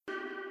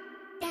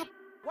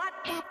What?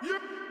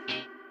 Yep.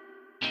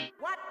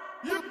 What?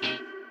 Yep.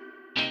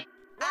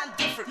 I'm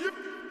different. Yep.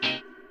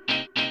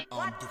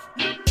 I'm different.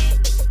 Yep.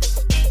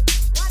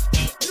 What?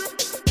 Yep.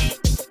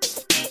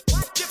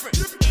 What? Different.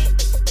 Yep.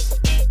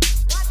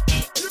 What?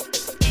 Yep.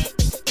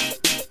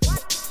 What?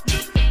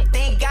 Yep.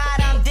 Thank God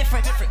I'm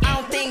different. I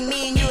don't think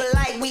me and you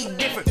alike, we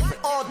different.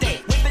 All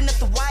day, whipping up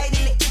the white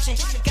in the kitchen.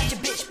 Got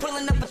your bitch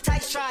pulling up a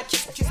tight try.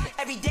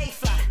 Every day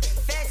fly.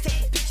 Fast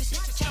taking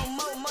pictures. Count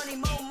more money,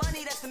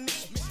 that's the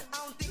mission.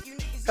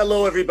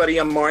 Hello, everybody.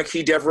 I'm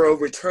Marquis Devereaux,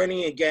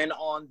 returning again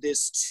on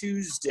this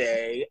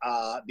Tuesday.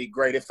 Be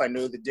great if I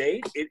knew the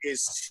date. It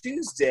is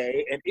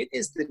Tuesday, and it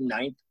is the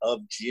 9th of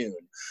June.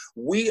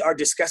 We are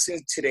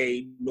discussing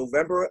today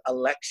November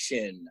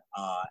election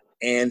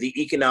and the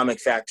economic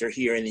factor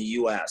here in the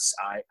U.S.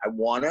 I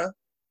want to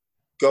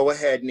go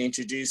ahead and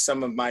introduce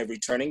some of my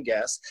returning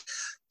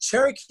guests.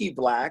 Cherokee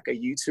Black, a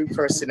YouTube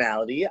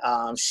personality.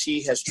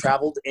 She has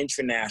traveled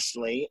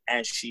internationally,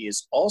 and she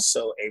is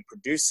also a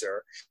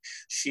producer.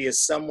 She is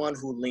someone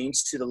who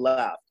leans to the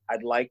left.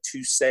 I'd like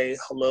to say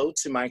hello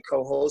to my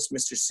co-host,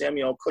 Mr.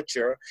 Samuel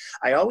Kutcher.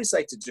 I always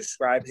like to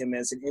describe him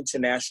as an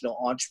international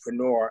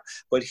entrepreneur,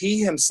 but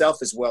he himself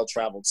is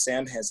well-traveled.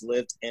 Sam has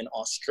lived in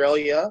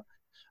Australia.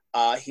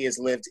 He has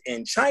lived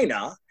in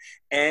China,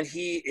 and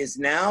he is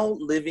now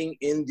living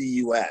in the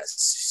U.S.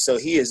 So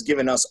he has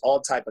given us all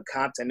type of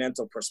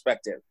continental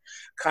perspective,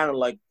 kind of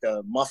like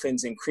the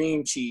muffins and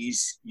cream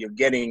cheese you're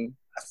getting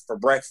for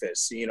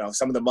breakfast. You know,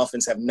 some of the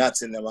muffins have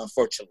nuts in them,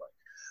 unfortunately.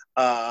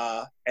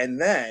 And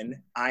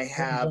then I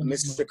have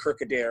Mr.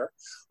 Kirkader,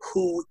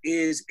 who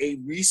is a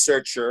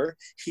researcher.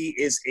 He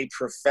is a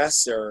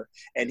professor,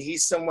 and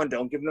he's someone,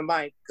 don't give him the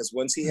mic, because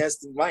once he has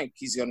the mic,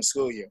 he's going to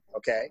school you,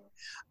 okay?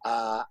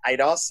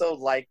 I'd also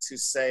like to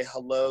say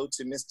hello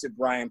to Mr.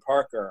 Brian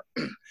Parker.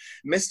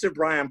 Mr.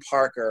 Brian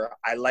Parker,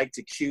 I like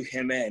to cue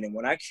him in, and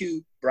when I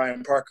cue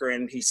Brian Parker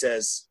in, he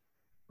says,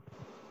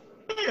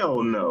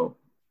 hell no.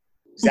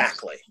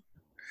 Exactly.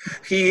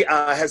 He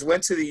has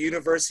went to the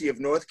University of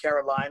North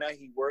Carolina.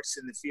 He works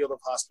in the field of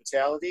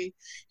hospitality.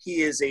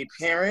 He is a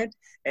parent,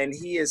 and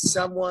he is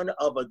someone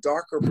of a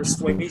darker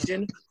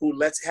persuasion who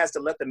has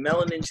to let the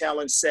Melanin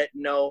Challenge set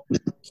know,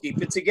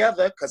 keep it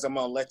together, because I'm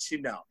going to let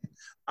you know.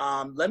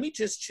 Let me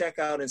just check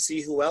out and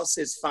see who else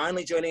is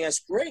finally joining us.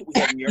 Great. We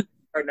have Miriam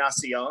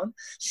Encarnacion.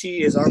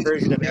 She is our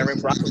version of Erin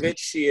Brockovich.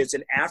 She is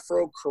an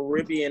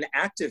Afro-Caribbean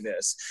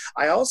activist.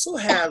 I also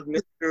have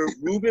Mr.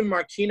 Ruben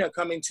Marquina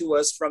coming to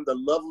us from the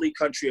lovely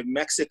country of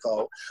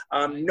Mexico.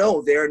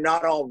 No, they're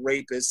not all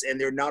rapists, and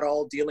they're not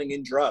all dealing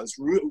in drugs.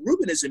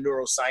 Ruben is a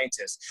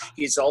neuroscientist.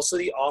 He's also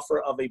the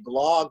author of a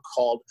blog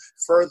called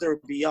Further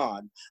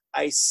Beyond.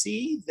 I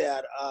see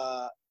that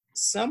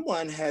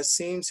someone has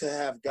seemed to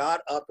have got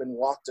up and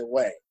walked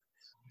away.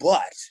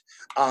 But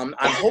I'm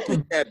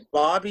hoping that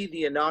Bobby,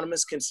 the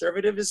anonymous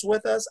conservative, is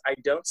with us. I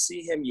don't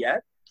see him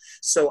yet.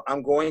 So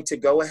I'm going to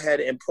go ahead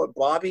and put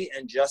Bobby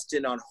and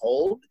Justin on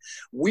hold.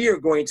 We are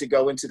going to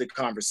go into the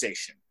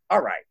conversation.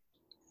 All right.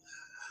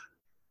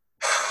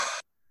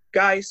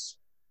 Guys,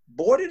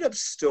 boarded up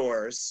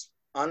stores,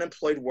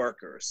 unemployed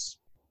workers,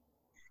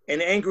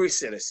 and angry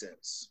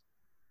citizens.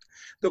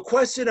 The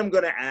question I'm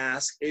going to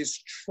ask is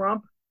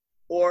Trump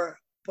or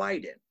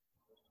Biden?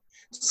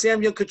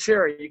 Samuel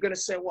Kutcher, you're going to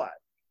say what?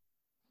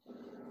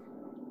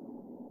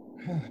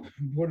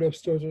 Board up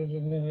stores,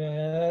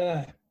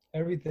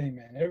 everything,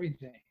 man,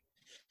 everything.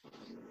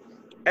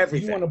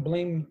 Everything.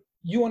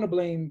 You want to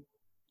blame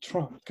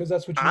Trump because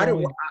that's what you I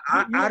don't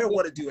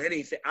want to do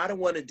anything. I don't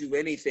want to do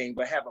anything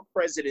but have a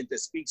president that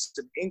speaks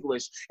some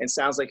English and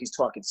sounds like he's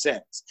talking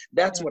sense.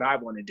 That's what I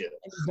want to do.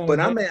 But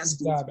I'm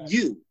asking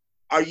you,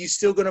 are you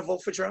still going to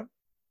vote for Trump?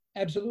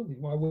 Absolutely.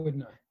 Why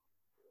wouldn't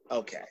I?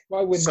 Okay.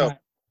 Why wouldn't I?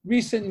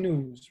 Recent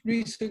news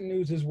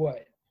is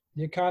what?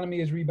 The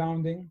economy is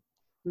rebounding.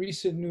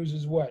 Recent news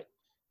is what?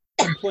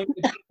 Employment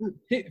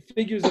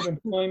figures of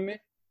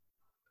employment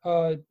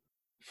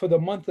for the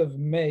month of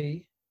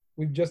May.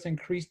 We've just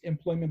increased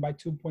employment by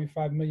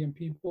 2.5 million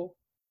people.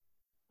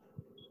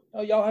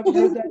 Oh, y'all haven't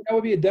heard that? That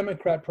would be a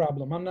Democrat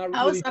problem. I'm not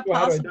really sure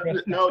how to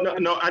address that.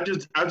 No. I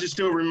just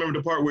still remember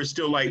the part where it's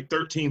still like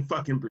 13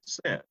 fucking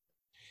 %.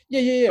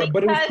 Yeah.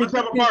 But it was let's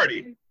have a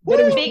party.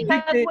 Because we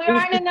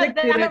aren't in a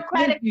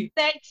democratic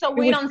state, so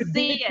we don't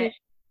see it.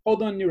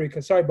 Hold on,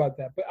 Nurika. Sorry about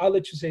that, but I'll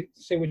let you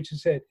say what you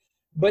said.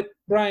 But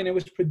Brian, it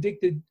was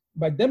predicted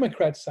by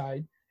Democrats'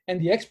 side,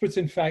 and the experts,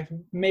 in fact,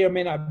 may or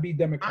may not be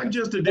Democrats. I'm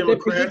just a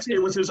Democrat. It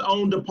was his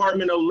own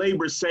Department of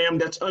Labor, Sam,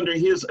 that's under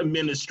his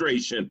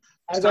administration.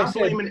 Stop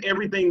blaming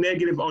everything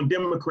negative on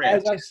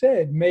Democrats. As I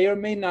said, may or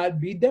may not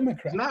be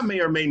Democrats. It's not may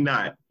or may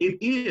not. It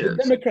is.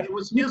 It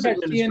was his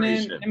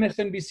administration. CNN,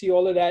 MSNBC,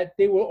 all of that.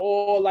 They were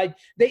all like,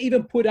 they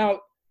even put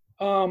out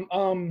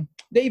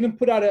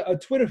a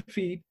Twitter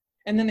feed,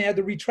 and then they had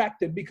to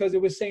retract it because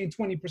it was saying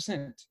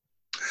 20%.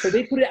 So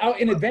they put it out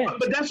in advance.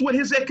 But that's what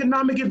his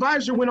economic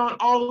advisor went on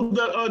all of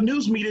the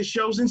news media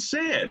shows and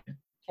said.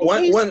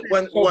 One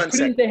couldn't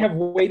second. they have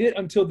waited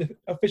until the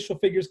official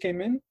figures came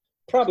in?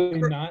 Probably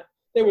not.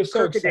 They were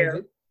so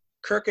excited.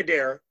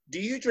 Kirkader, do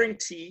you drink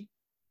tea?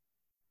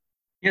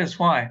 Yes,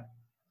 why?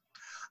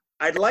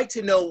 I'd like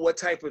to know what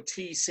type of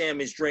tea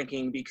Sam is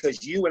drinking,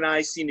 because you and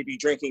I seem to be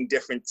drinking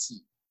different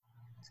tea.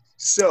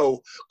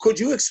 So could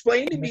you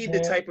explain to me the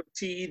type of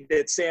tea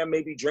that Sam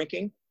may be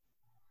drinking?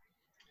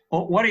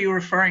 Well, what are you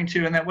referring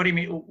to? And that, what do you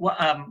mean? What,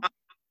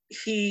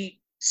 he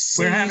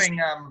seems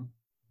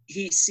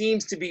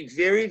to be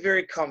very,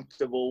 very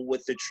comfortable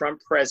with the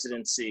Trump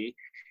presidency.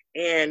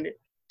 And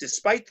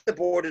despite the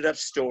boarded up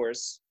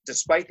stores,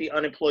 despite the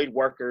unemployed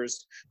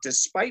workers,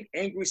 despite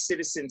angry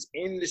citizens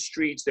in the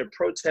streets, they're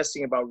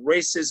protesting about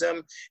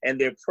racism, and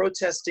they're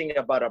protesting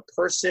about a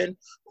person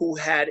who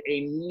had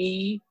a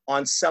knee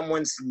on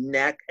someone's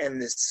neck, in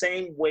the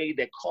same way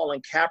that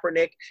Colin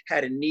Kaepernick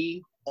had a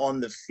knee on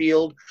the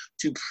field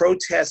to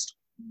protest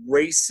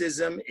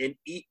racism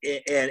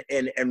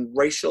and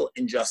racial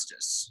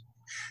injustice.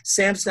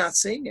 Sam's not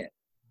seeing it.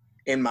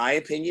 In my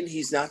opinion,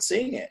 he's not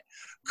seeing it.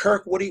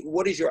 Kirk,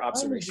 what is your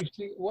observation?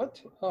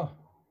 What? Oh,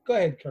 go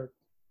ahead, Kirk.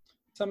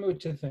 Tell me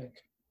what you think.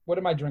 What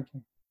am I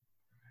drinking?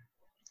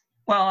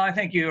 Well, I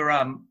think you're.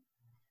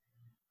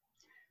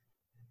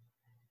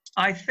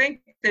 I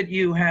think that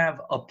you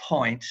have a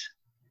point,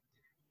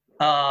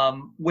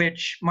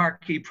 which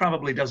Marquis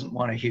probably doesn't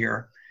want to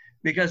hear,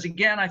 because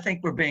again, I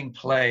think we're being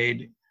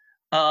played.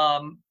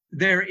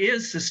 There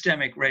is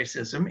systemic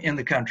racism in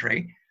the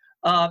country.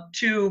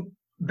 To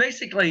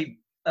basically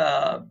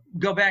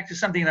go back to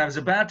something that I was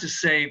about to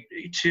say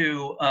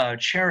to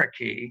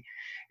Cherokee,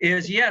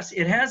 is yes,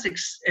 it has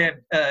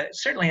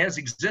certainly has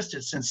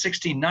existed since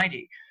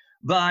 1690,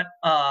 but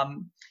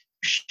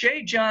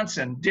Shay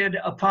Johnson did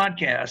a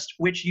podcast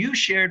which you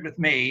shared with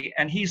me,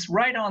 and he's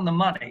right on the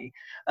money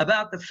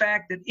about the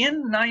fact that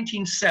in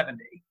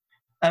 1970,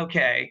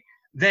 okay,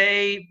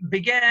 they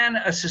began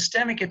a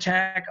systemic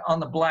attack on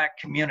the Black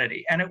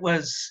community, and it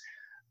was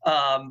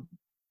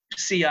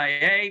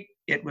CIA,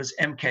 it was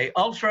MK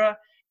Ultra,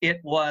 it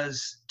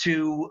was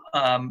to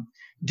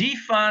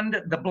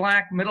defund the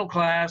Black middle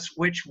class,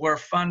 which were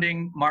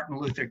funding Martin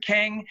Luther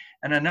King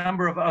and a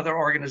number of other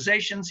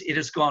organizations. It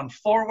has gone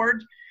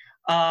forward.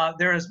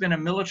 There has been a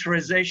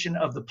militarization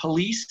of the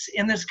police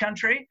in this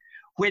country,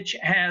 which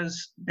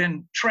has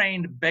been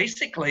trained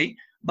basically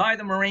by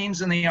the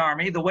Marines and the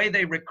Army. The way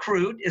they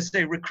recruit is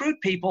they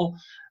recruit people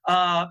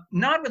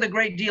not with a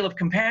great deal of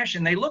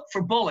compassion. They look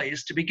for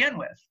bullies to begin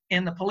with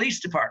in the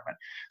police department.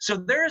 So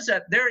there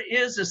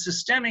is a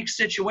systemic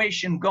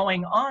situation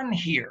going on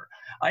here.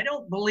 I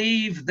don't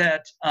believe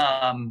that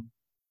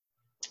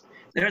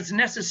there's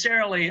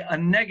necessarily a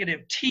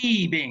negative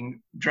tea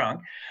being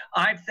drunk.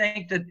 I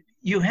think that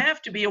you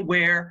have to be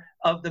aware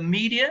of the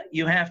media.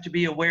 You have to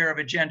be aware of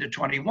Agenda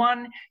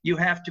 21. You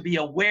have to be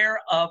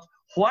aware of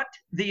what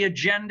the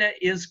agenda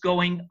is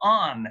going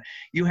on.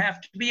 You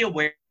have to be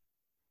aware.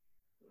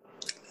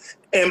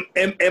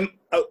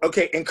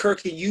 Okay, and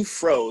Kirky, you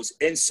froze.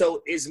 And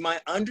so is my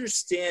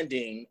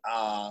understanding,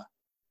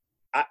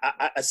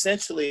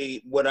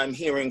 essentially what I'm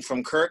hearing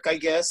from Kirk, I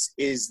guess,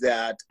 is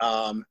that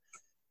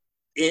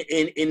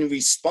in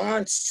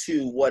response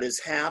to what is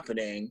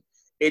happening,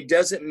 it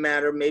doesn't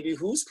matter maybe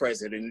who's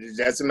president. It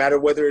doesn't matter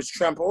whether it's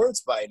Trump or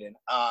it's Biden.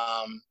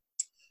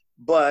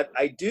 But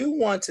I do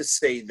want to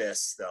say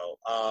this, though.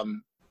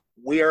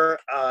 We're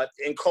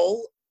in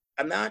Cole.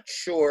 I'm not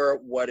sure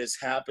what is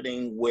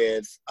happening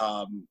with.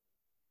 I'm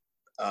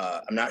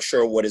not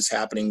sure what is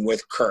happening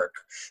with Kirk,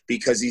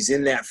 because he's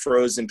in that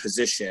frozen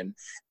position,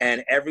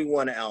 and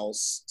everyone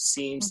else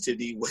seems to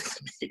be with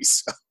me.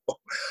 So,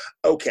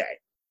 okay,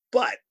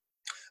 but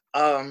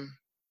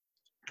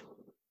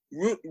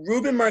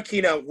Ruben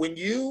Marquina, when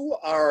you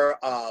are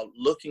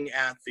looking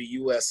at the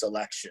U.S.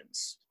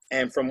 elections,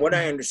 and from what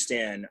I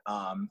understand,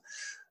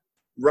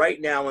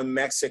 right now in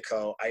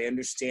Mexico, I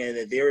understand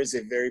that there is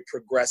a very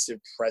progressive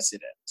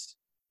president.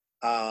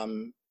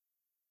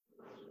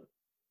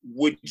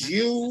 Would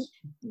you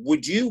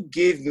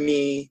give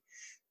me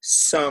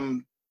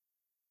some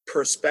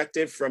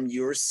perspective from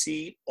your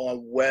seat on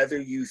whether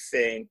you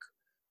think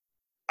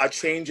a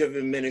change of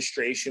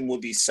administration will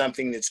be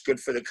something that's good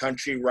for the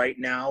country right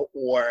now,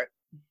 or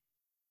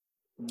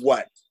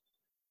what?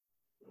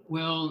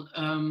 Well,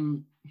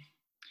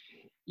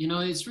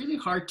 it's really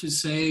hard to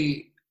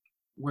say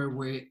where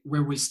we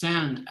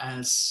stand,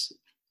 as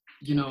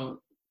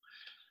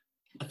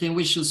I think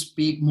we should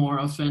speak more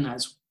often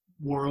as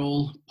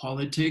world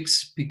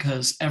politics,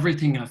 because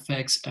everything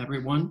affects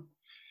everyone.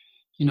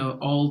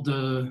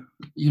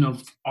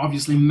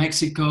 Obviously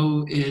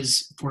Mexico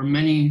is for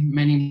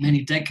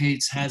many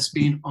decades has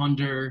been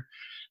under,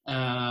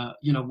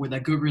 with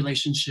a good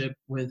relationship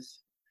with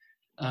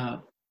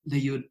the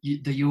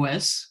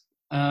U.S.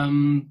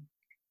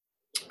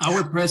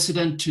 Our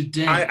president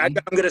today. I'm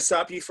going to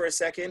stop you for a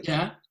second.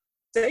 Yeah.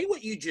 Say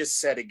what you just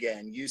said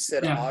again. You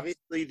said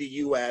obviously the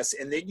U.S.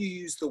 and then you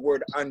used the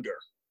word under.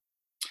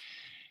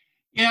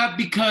 Yeah,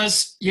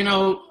 because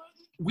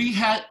we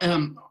had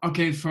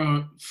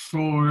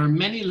for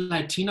many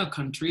Latino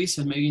countries,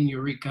 and maybe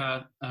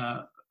Eureka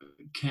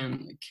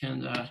can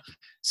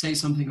say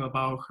something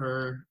about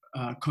her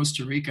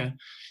Costa Rica,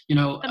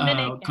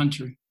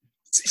 country.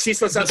 She's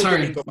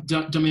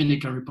from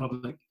Dominican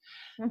Republic.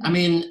 I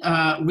mean,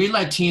 we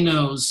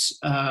Latinos,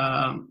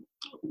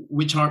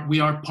 we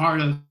are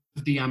part of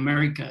the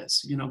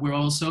Americas. You know, we're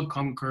also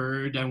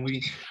conquered, and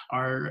we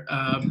are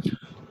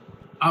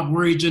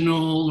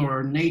Aboriginal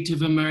or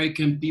Native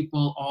American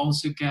people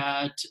also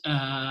got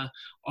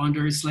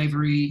under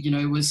slavery. You know,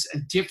 it was a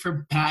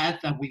different path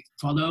that we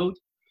followed.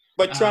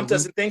 But Trump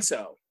doesn't think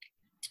so.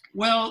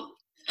 Well,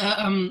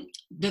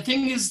 the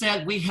thing is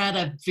that we had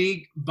a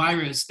big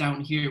virus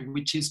down here,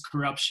 which is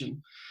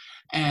corruption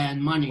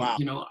and money. Wow.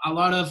 You know, a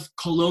lot of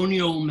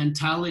colonial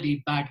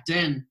mentality back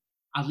then,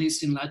 at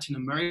least in Latin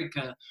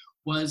America,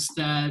 was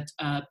that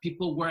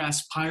people were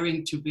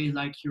aspiring to be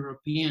like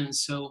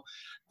Europeans. So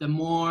the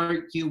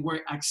more you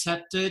were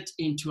accepted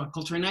into a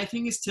culture, and I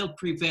think it still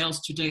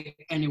prevails today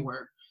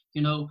anywhere.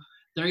 You know,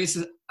 there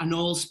is an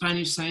old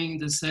Spanish saying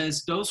that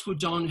says, those who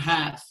don't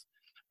have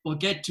but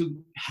get to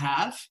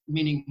have,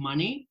 meaning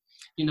money,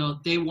 you know,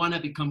 they want to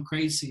become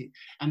crazy.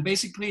 And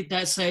basically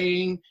that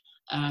saying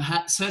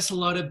says a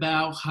lot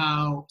about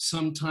how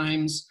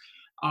sometimes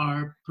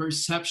our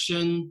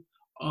perception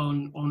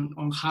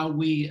on how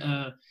we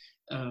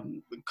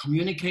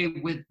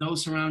communicate with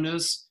those around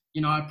us,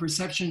 you know, our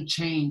perception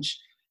change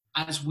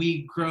as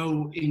we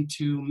grow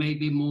into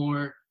maybe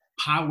more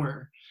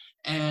power.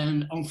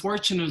 And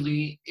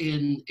unfortunately,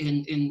 in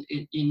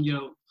you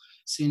know,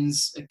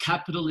 since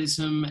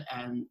capitalism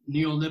and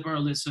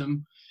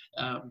neoliberalism,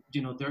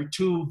 you know, there are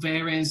two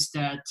variants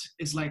that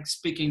is like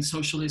speaking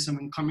socialism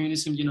and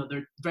communism. You know, there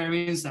are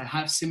variants that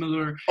have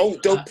similar. Oh,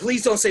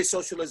 please don't say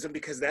socialism,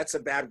 because that's a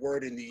bad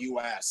word in the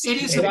U.S.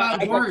 It is a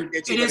bad word.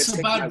 It is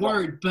a bad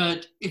word.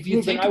 But if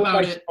you think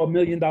about it, $1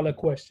 million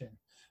question,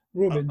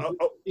 Ruben.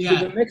 Yeah.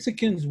 Do the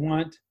Mexicans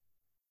want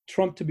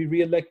Trump to be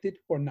reelected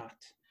or not?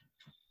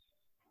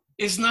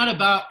 It's not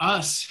about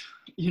us.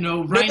 You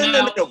know, right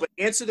now. No, but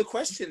answer the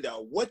question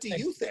though. What do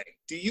you think?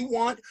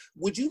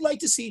 Would you like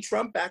to see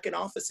Trump back in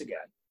office again?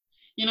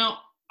 You know,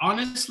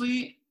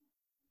 honestly,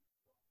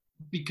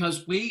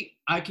 because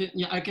I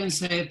can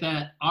say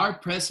that our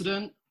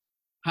president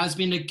has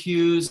been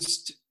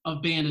accused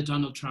of being a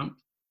Donald Trump.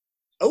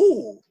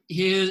 Oh.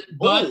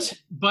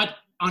 But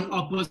on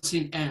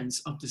opposite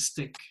ends of the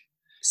stick.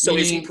 So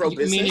is he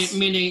pro-business?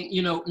 Meaning,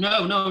 you know,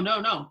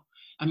 no.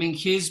 I mean,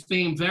 he's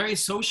being very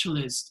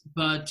socialist,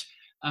 but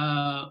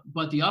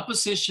the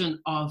opposition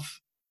of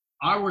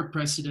our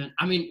president,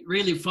 I mean,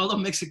 really follow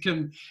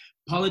Mexican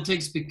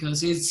politics,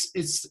 because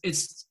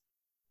it's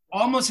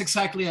almost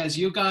exactly as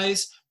you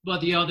guys,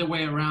 but the other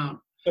way around.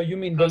 So you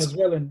mean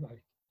Venezuelan?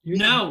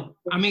 No,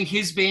 I mean,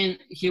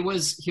 he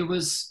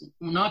was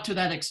not to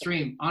that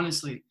extreme,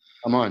 honestly.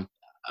 Come on.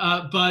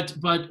 But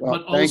thank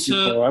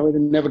also, you, I would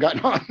have never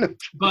gotten on.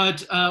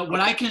 But what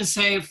I can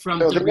say from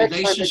the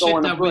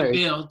relationship that we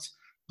built.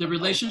 The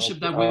relationship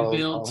that we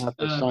built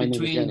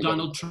between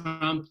Donald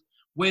Trump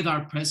with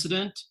our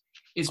president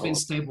has been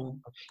stable.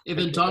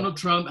 Even Donald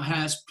Trump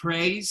has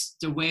praised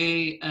the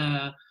way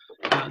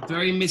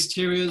very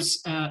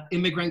mysterious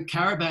immigrant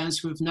caravans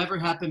who have never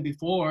happened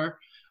before.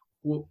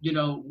 You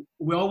know,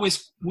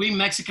 we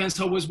Mexicans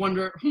always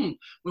wonder,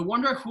 we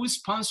wonder who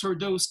sponsored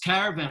those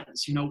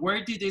caravans. You know,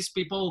 where did these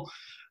people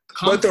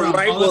come but the from?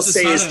 right will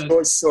say it's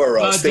George Soros.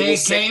 But they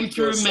came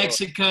through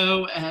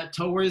Mexico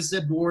towards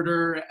the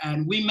border,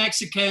 and we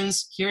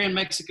Mexicans here in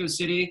Mexico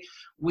City,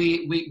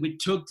 we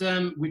took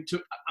them. We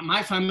took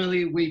my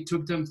family. We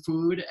took them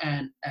food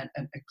and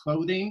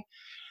clothing,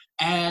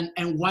 and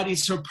what it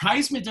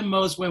surprised me the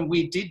most when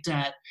we did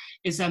that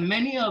is that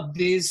many of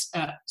these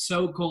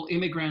so-called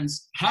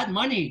immigrants had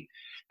money,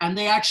 and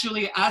they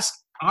actually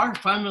asked our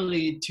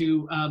family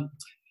to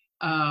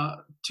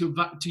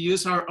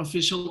use our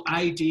official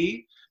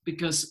ID,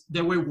 because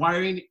they were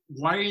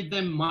wiring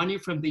them money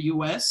from the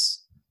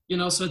U.S., you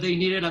know, so they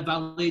needed a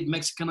valid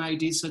Mexican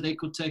ID so they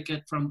could take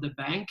it from the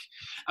bank.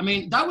 I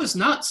mean, that was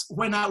nuts.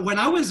 When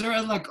I was there,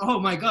 I was like, oh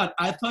my God,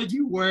 I thought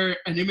you were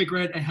an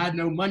immigrant and had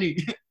no money.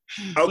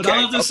 But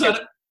all of a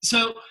sudden,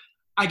 so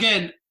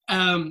again,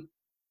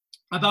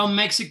 about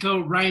Mexico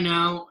right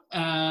now,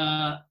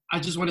 I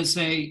just want to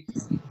say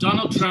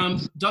Donald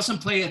Trump doesn't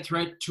play a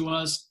threat to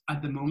us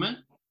at the moment.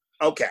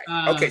 Okay.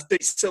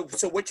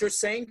 So what you're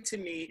saying to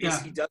me is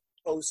he doesn't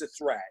pose a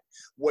threat.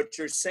 What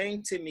you're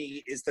saying to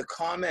me is the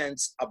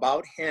comments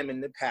about him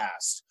in the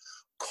past,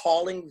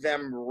 calling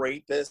them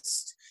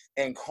rapists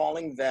and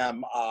calling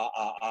them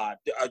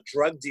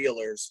drug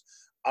dealers,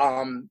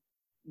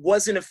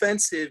 wasn't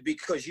offensive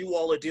because you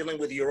all are dealing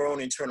with your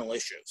own internal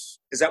issues.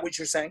 Is that what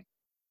you're saying?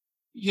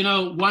 You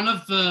know, one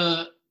of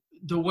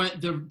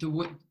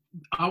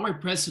our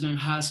president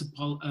has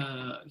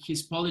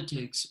his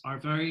politics are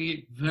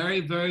very,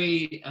 very,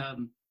 very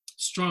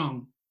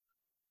strong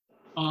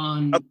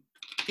on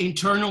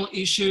internal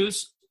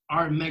issues,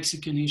 are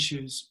Mexican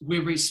issues. We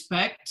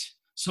respect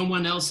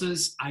someone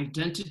else's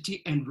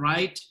identity and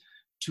right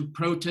to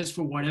protest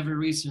for whatever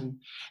reason.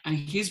 And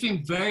he's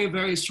been very,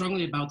 very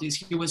strongly about this.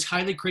 He was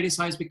highly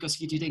criticized because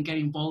he didn't get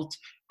involved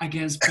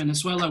against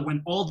Venezuela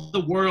when all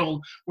the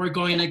world were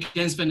going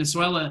against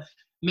Venezuela.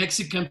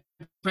 Mexican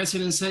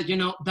president said, you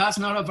know, that's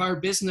none of our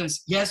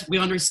business. Yes, we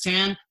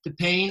understand the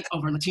pain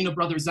of our Latino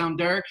brothers down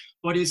there,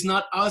 but it's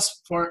not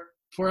us for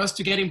us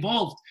to get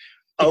involved.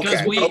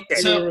 Because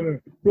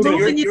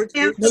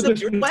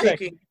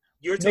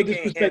you're taking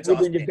a hands-off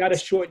Ruben, you've got to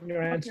shorten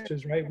your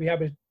answers, right? We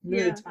have a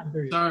limited time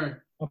period. Sorry.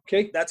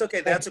 Okay. That's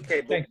okay. That's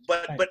okay.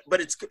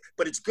 But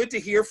it's good to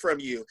hear from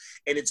you,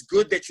 and it's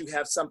good that you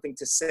have something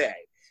to say,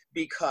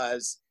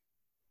 because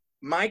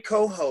my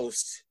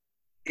co-host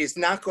is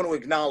not going to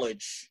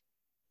acknowledge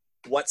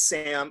what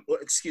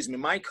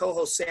my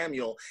co-host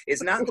Samuel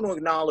is not going to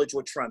acknowledge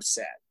what Trump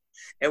said.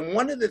 And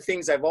one of the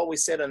things I've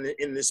always said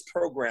in this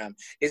program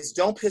is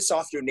don't piss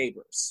off your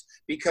neighbors,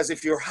 because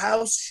if your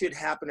house should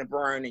happen to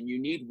burn and you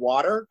need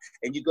water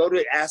and you go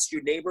to ask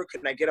your neighbor,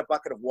 can I get a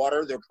bucket of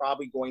water? They're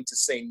probably going to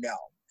say no.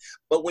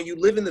 But when you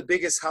live in the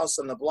biggest house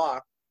on the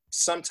block,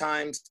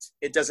 sometimes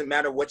it doesn't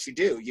matter what you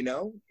do. You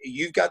know,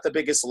 you've got the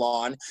biggest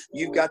lawn,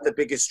 you've got the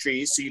biggest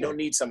trees, so you don't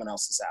need someone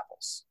else's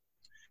apples.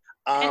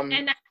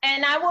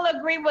 And I will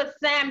agree with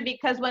Sam,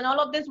 because when all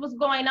of this was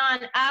going on,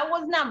 I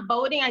was not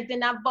voting. I did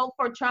not vote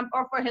for Trump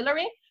or for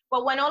Hillary.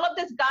 But when all of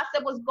this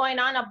gossip was going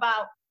on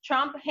about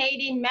Trump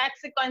hating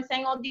Mexico and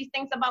saying all these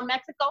things about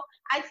Mexico,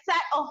 I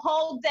sat a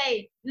whole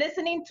day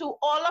listening to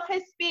all of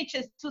his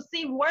speeches to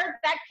see where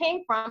that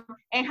came from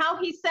and how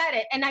he said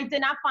it, and I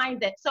did not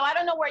find it. So I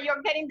don't know where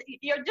you're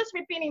just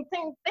repeating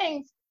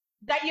things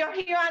that you're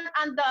hearing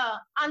on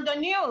the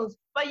news,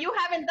 but you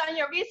haven't done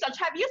your research.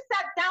 Have you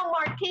sat down,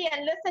 Marquis,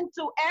 and listened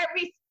to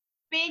every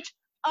speech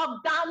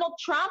of Donald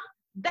Trump?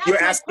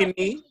 You're asking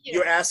me?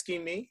 You're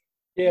asking me?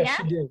 Yeah,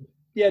 she did.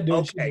 Yeah, dude.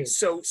 Okay,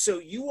 so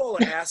you all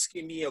are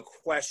asking me a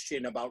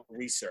question about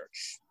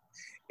research.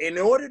 In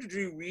order to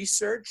do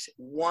research,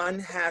 one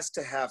has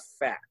to have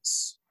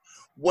facts.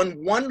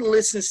 When one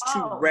listens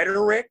to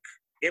rhetoric,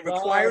 it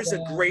requires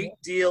a great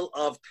deal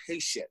of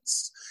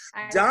patience.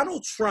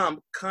 Donald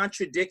Trump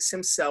contradicts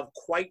himself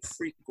quite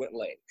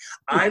frequently.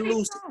 I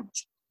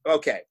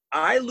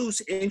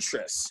lose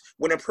interest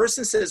when a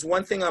person says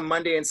one thing on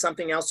Monday and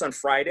something else on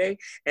Friday,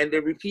 and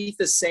they repeat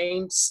the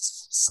same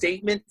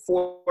statement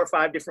 4 or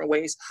 5 different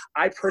ways.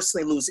 I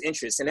personally lose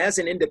interest. And as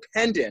an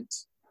independent,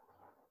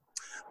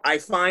 I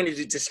find it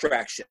a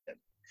distraction.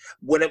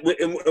 What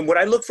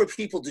I look for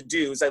people to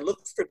do is I look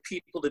for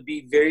people to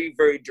be very,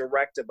 very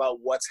direct about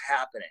what's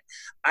happening.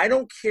 I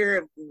don't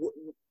care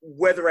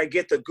whether I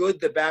get the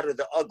good, the bad, or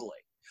the ugly.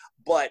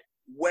 But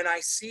when I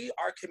see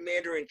our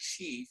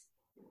commander-in-chief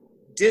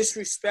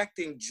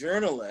disrespecting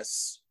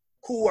journalists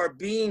who are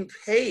being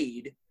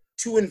paid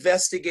to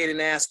investigate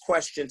and ask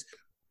questions,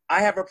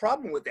 I have a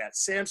problem with that.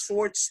 Sam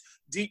Schwartz,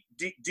 do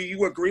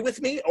you agree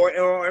with me,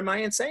 or am I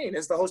insane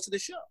as the host of the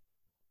show?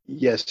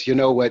 Yes, you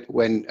know what?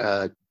 When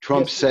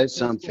Trump says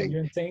something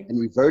and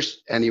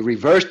he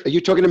reversed. Are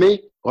you talking to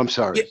me? Oh, I'm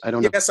sorry. Yeah, I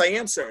don't know. Yes, I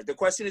am, sir. The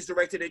question is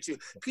directed at you.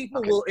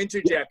 People will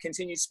interject.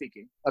 Continue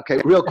speaking.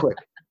 Okay, real quick.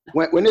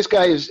 When this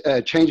guy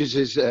changes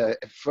his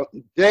from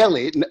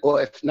daily,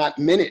 or if not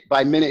minute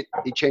by minute,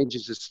 he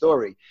changes his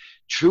story,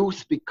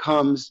 truth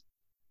becomes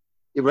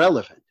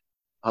irrelevant.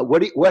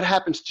 What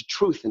happens to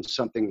truth in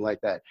something like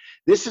that?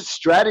 This is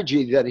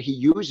strategy that he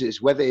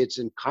uses, whether it's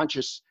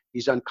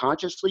he's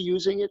unconsciously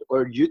using it,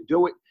 or you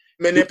do it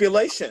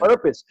manipulation.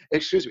 Purpose.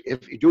 Excuse me.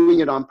 If you're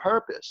doing it on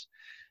purpose,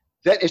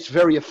 then it's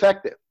very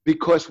effective,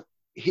 because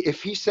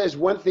if he says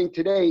one thing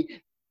today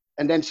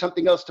and then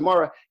something else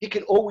tomorrow, he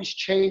can always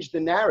change the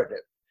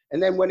narrative.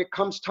 And then when it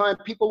comes time,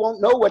 people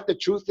won't know what the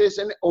truth is,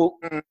 and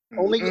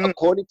only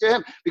according to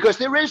him, because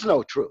there is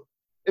no truth.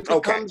 It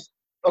becomes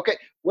okay.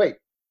 Wait.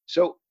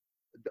 So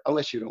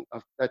unless you don't,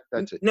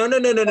 that's it. No.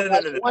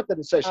 I wanted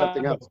to say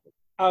something else.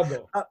 I'll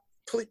go.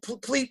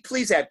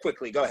 Please add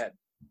quickly. Go ahead.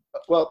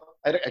 Well,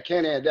 I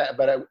can't add that,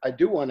 but I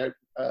do want to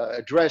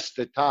address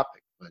the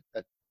topic.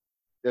 But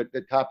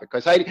the topic,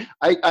 because I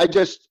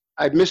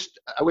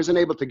wasn't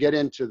able to get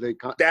into the.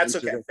 That's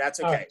okay. That's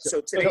okay.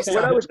 So today,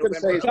 what I was going to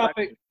say is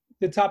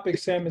the topic,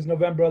 Sam, is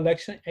November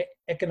election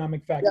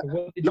economic factor.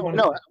 Yeah. I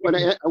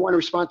want to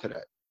respond to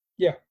that.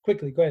 Yeah,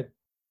 quickly. Go ahead.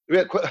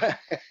 Real quick.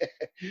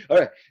 All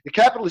right. The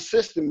capitalist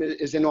system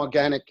is in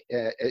organic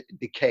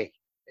decay.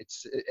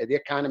 It's the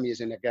economy is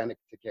in organic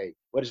decay.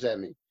 What does that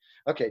mean?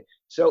 Okay,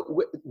 so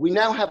we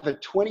now have a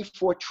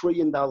 $24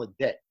 trillion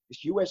debt.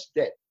 This U.S.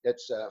 debt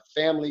that's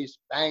families,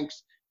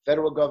 banks,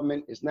 federal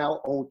government is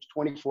now owed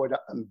 $24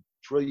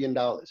 trillion.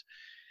 The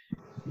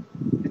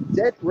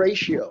debt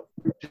ratio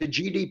to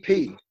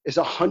GDP is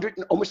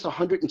almost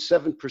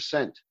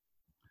 107%.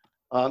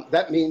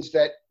 That means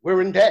that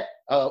we're in debt.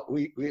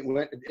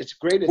 It's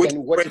greater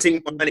than what's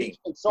printing money.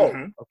 Sold.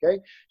 Mm-hmm.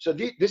 Okay, so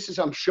this is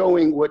I'm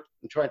showing what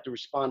I'm trying to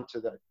respond to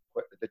the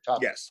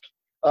topic. Yes.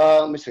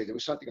 Let me see. There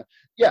was something.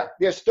 Yeah,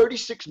 there's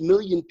 36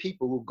 million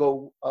people who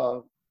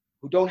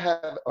don't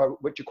have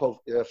what you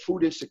call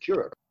food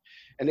insecure,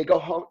 and they go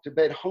home to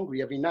bed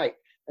hungry every night.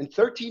 And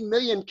 13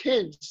 million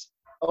kids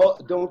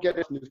don't get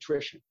enough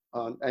nutrition,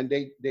 and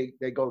they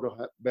go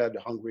to bed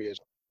hungry as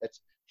well. That's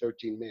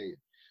 13 million.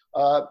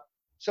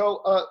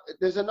 So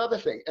there's another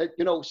thing.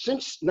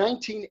 Since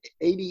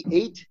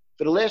 1988,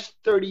 For the last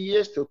 30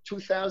 years till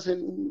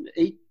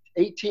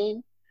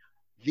 2018,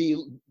 the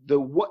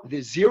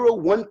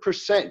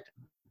 0.1%,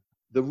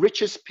 the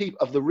richest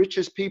people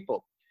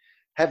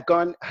have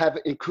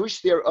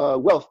increased their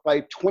wealth by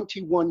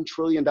 $21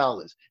 trillion.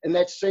 In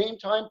that same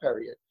time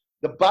period,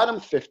 the bottom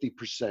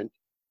 50%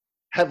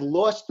 have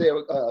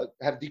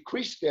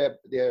decreased their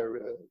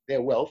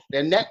wealth,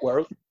 their net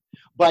worth,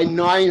 by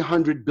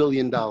 $900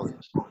 billion. And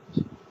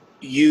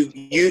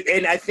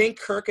I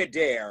think Kirk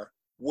Adair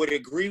would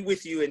agree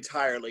with you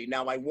entirely.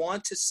 Now, I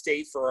want to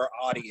state for our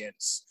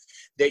audience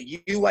that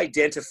you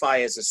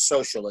identify as a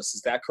socialist.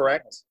 Is that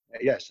correct?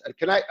 Yes.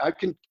 Can I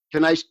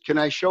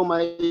show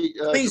my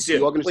please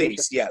do. Organization?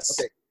 Please, yes.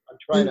 Okay. I'm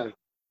trying to.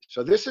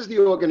 So this is the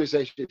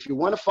organization. If you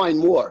want to find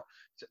more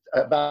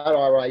about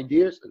our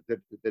ideas,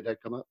 did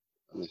that come up?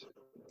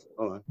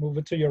 Hold on. Move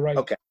it to your right.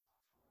 Okay.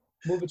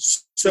 Move it.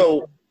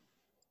 So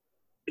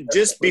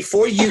just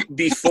before you,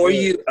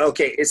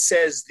 okay, it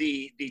says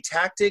the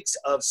tactics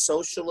of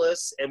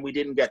socialists, and we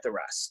didn't get the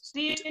rest.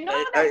 Do you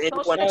know that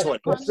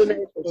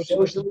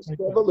Socialist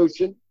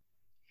Revolution,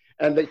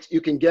 and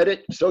you can get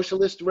it,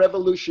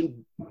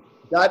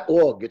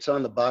 socialistrevolution.org. It's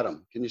on the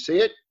bottom. Can you see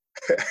it?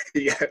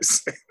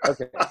 Yes.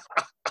 Okay.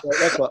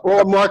 That's what,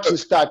 or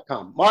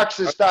Marxist.com.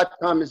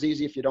 Marxist.com is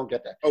easy if you don't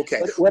get that.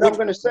 Okay. But what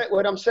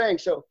I'm saying,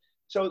 so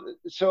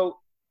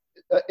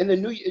in the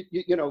new,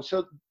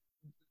 so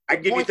I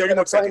give you 30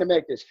 more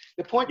seconds.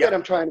 The point that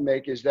I'm trying to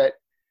make is that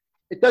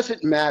it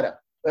doesn't matter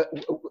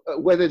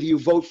whether you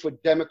vote for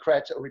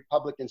Democrats or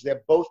Republicans.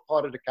 They're both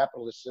part of the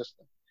capitalist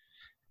system,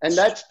 and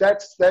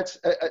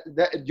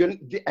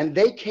and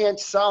they can't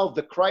solve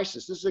the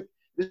crisis. This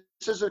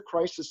is a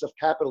crisis of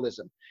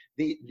capitalism.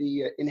 The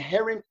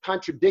inherent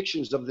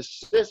contradictions of the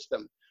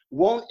system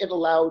won't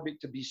allow it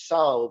to be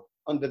solved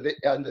under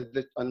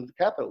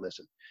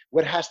capitalism.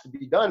 What has to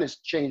be done is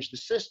change the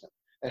system.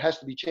 It has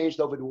to be changed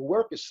over to a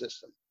workers'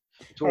 system,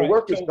 to a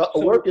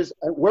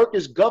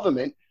workers'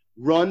 government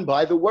run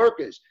by the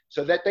workers,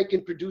 so that they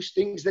can produce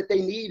things that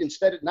they need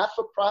instead of not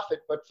for profit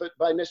but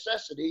by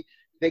necessity.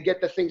 They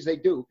get the things they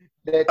do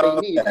that they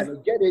need, and they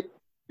get it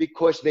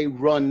because they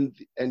run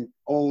and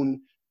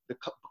own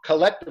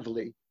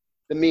collectively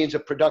the means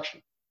of production.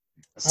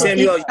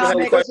 Samuel, it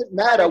doesn't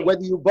matter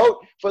whether you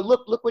vote for.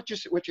 Look what you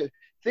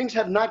things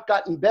have not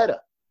gotten better,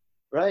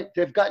 right?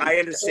 They've gotten. I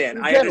understand.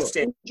 And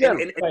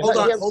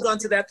hold on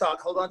to that thought.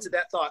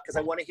 Because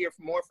I want to hear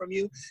more from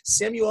you.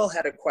 Samuel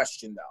had a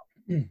question though.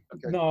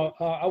 Okay. No,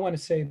 I want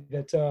to say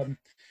that.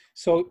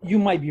 So you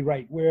might be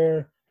right.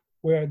 Where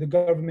the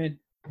government,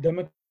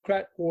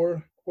 Democrat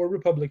or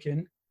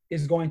Republican,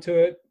 is going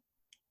to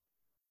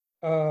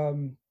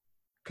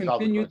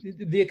continue,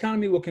 the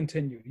economy will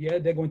continue. Yeah,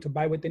 they're going to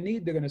buy what they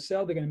need, they're going to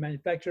sell, they're going to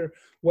manufacture,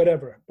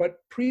 whatever.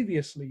 But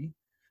previously,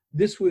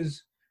 this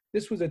was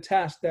a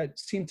task that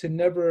seemed to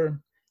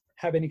never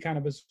have any kind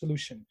of a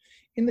solution.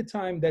 In the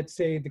time that,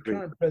 say, the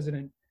current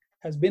president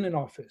has been in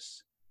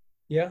office,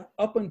 yeah,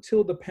 up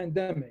until the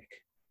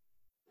pandemic,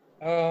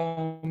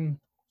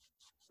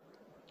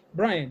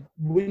 Brian,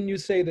 wouldn't you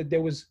say that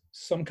there was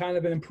some kind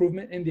of an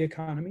improvement in the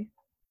economy?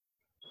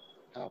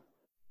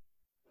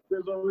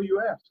 Depends on who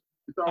you ask.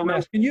 I'm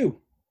asking you.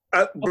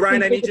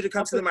 Brian, I need you to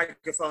come to the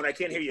microphone. I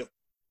can't hear you.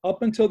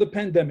 Up until the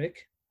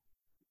pandemic.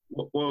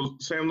 Well,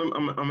 Sam,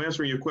 I'm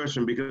answering your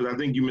question because I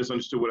think you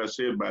misunderstood what I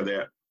said by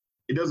that.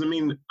 It doesn't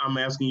mean I'm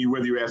asking you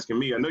whether you're asking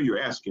me. I know you're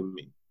asking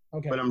me.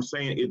 Okay. But I'm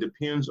saying it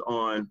depends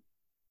on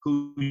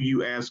who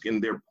you ask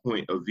and their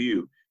point of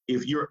view.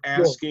 If you're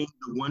asking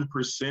the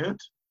 1%,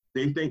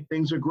 they think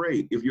things are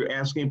great. If you're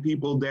asking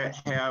people that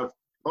have,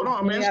 hold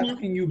on, I'm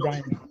asking you,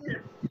 Brian.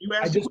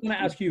 I just want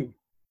to ask you.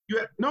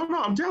 No,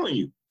 I'm telling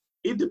you,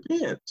 it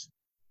depends.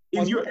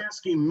 If you're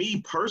asking me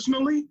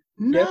personally,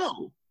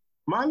 no.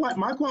 Yes.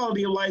 My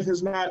quality of life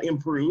has not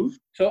improved.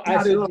 So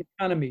I said the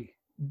economy.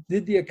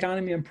 Did the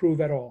economy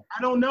improve at all?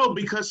 I don't know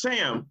because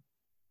Sam,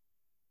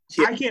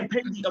 I can't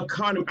pay the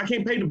economy. I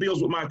can't pay the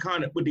bills with the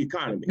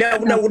economy. No.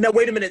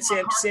 Wait a minute,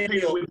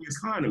 Samuel. With the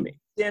economy.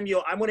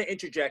 Samuel, I want to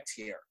interject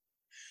here.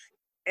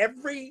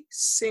 Every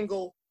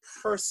single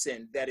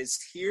person that is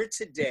here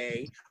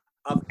today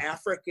of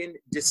African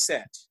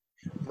descent,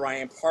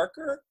 Brian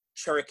Parker,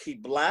 Cherokee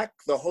Black,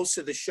 the host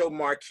of the show,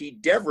 Marquis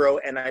Devereaux,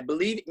 and I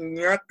believe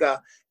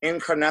Nyaka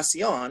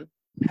Encarnacion,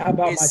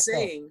 is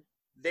saying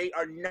they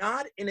are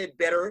not in a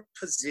better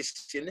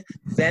position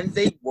than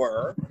they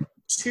were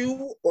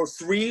 2 or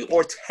 3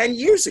 or 10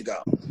 years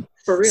ago.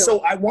 For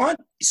real.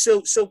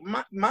 So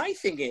my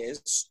thing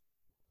is,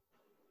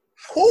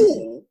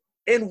 who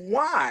and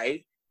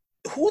why?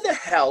 Who the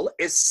hell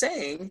is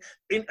saying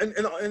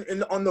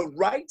on the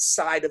right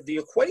side of the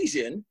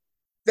equation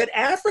that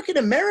African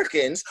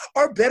Americans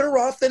are better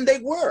off than they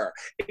were?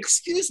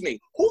 Excuse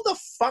me, who the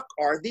fuck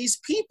are these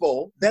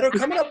people that are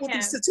coming up with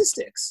these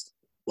statistics?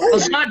 Well,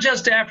 it's not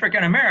just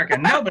African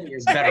American. Nobody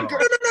is better off.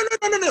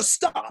 No,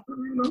 stop.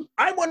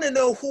 I want to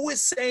know who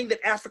is saying that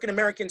African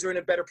Americans are in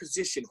a better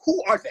position.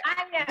 Who are they?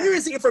 Where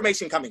is the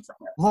information coming from?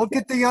 Look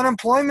at the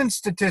unemployment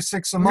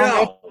statistics among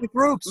ethnic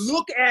groups.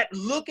 Look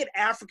at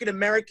African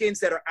Americans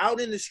that are out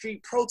in the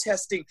street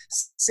protesting,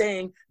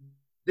 saying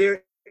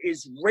there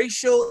is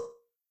racial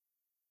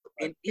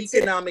and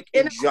economic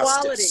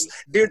injustice.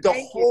 They're the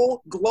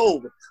whole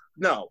globe.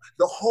 No,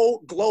 the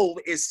whole globe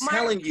is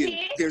telling you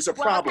there's a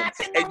problem.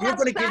 And you're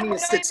going to give me a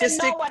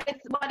statistic? We don't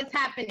even know what is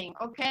happening,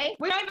 okay?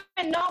 We don't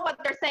even know what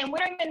they're saying. We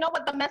don't even know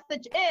what the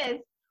message is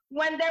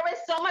when there is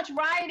so much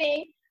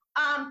rioting,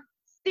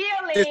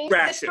 stealing,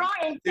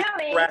 destroying,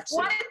 killing.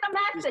 What is the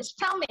message?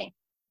 Tell me.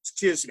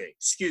 Excuse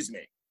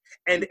me.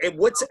 And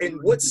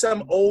what's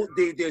some old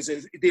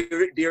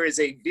there is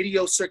a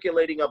video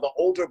circulating of an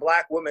older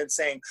black woman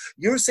saying,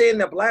 "You're saying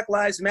that Black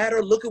Lives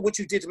Matter? Look at what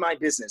you did to my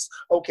business."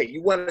 Okay,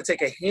 you want to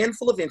take a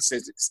handful of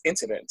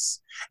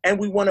incidents, and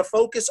we want to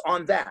focus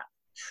on that.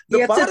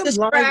 The bottom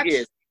line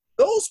is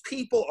those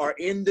people are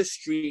in the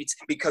streets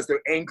because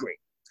they're angry,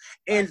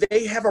 and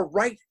they have a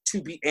right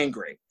to be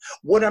angry.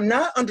 What I'm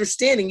not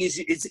understanding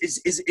is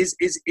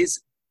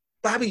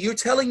Bobby, you're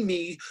telling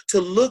me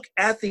to look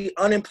at the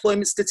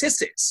unemployment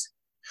statistics.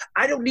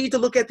 I don't need to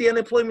look at the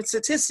unemployment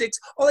statistics.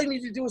 All I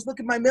need to do is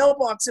look at my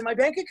mailbox and my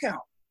bank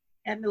account.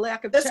 And the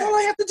lack of That's all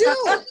I have to do.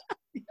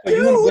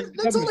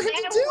 That's all I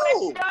have to do.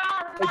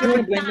 You want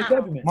to blame the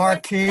government.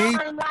 Marquis.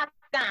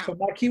 So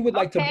Marquis would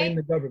like to blame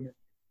the government.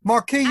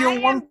 Marquis,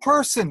 you're one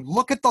person.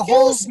 Look at the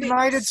whole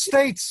United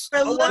States.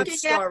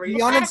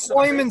 The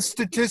unemployment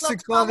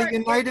statistics are the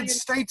United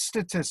States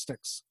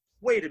statistics.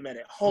 Wait a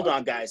minute. Hold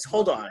on, guys.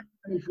 Hold on.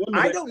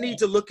 I don't need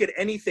to look at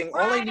anything.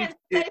 All I need to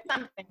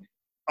do.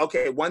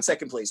 Okay, 1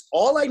 second, please.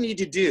 All I need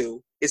to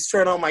do is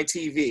turn on my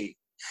TV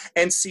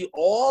and see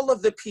all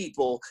of the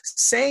people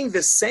saying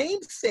the same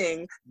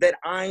thing that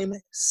I'm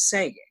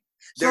saying.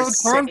 So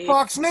turn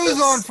Fox News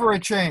on for a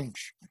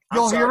change.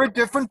 You'll hear a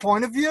different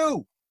point of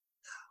view.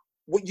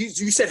 What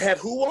you said have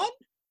who on?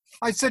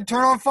 I said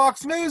turn on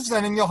Fox News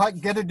then and you'll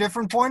get a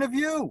different point of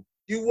view.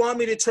 You want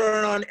me to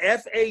turn on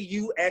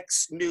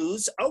FAUX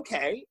News?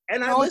 Okay.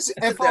 And I listen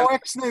to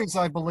FOX News,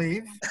 I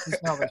believe, is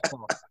how they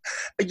call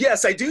it.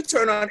 Yes, I do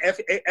turn on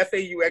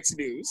FAUX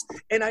News,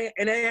 and I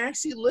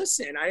actually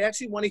listen. I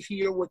actually want to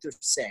hear what they're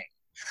saying.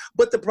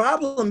 But the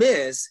problem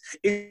is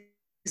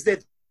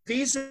that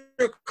these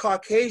are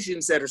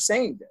Caucasians that are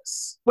saying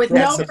this. With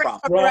That's no the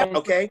problem.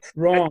 Okay?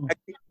 Wrong.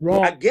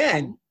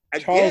 Again.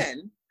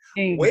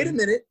 Wait a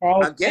minute.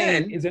 Charles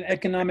Payne is an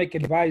economic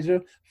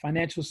advisor,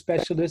 financial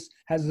specialist,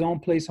 has his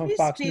own place on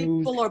Fox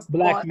News.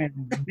 Black man,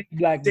 big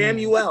black man.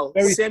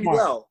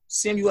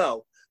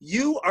 Samuel,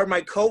 you are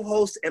my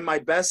co-host and my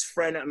best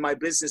friend and my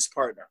business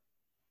partner.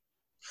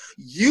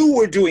 You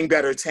were doing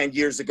better 10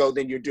 years ago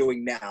than you're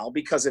doing now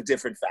because of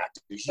different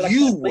factors. But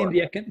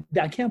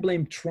I can't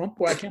blame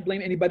Trump or I can't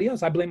blame anybody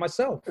else. I blame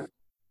myself.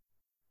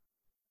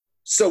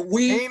 So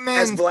we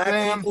as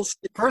black people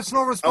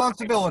personal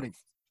responsibility.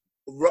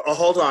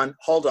 Hold on.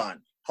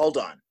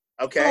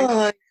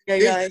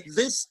 Okay.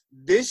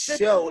 This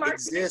show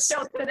exists.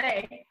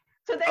 Today.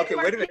 Okay,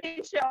 wait a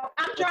minute. Show.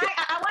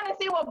 I want to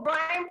see what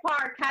Brian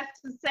Park has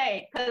to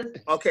say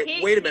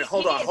wait a minute.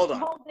 Hold on.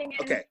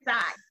 Okay.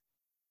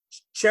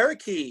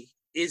 Cherokee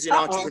is an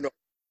entrepreneur.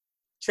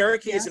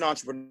 Is an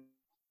entrepreneur.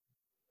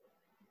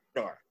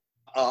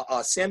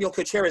 Samuel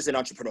Kuchera is an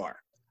entrepreneur.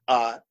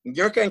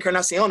 Yurka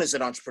Encarnacion is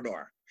an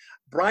entrepreneur.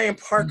 Brian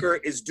Parker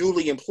is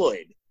duly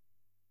employed.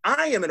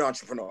 I am an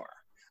entrepreneur.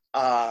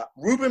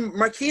 Ruben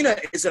Marquina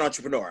is an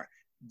entrepreneur.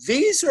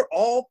 These are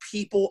all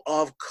people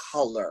of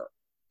color.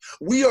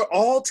 We are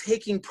all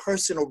taking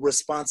personal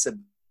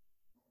responsibility,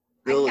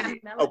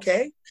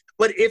 okay?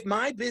 But if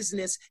my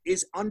business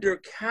is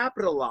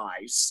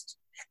undercapitalized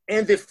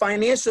and the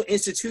financial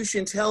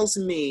institution tells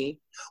me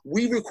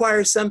we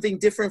require something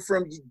different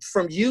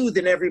from you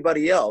than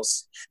everybody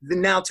else, then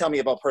now tell me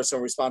about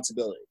personal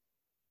responsibility.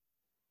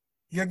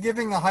 You're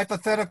giving a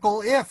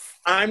hypothetical if.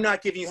 I'm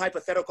not giving you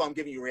hypothetical, I'm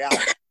giving you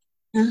reality.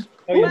 No,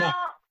 you're not.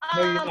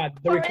 No, you're not.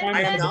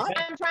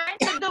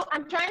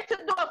 I'm trying to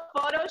do a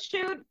photo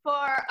shoot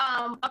for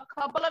a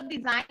couple of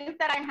designs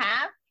that I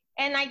have,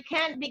 and I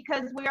can't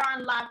because we are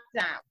on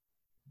lockdown.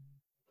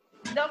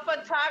 The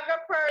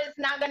photographer is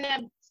not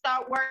gonna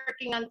start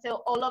working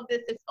until all of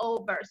this is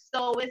over.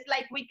 So it's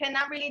like we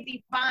cannot really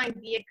define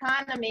the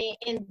economy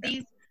in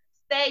these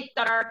states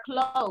that are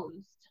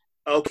closed.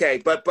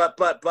 Okay, but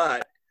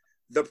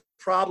the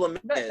problem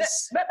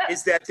is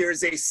that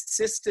there's a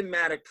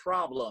systematic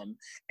problem.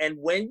 And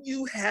when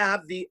you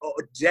have the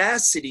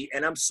audacity,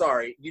 and I'm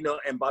sorry,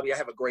 and Bobby, I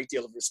have a great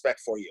deal of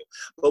respect for you,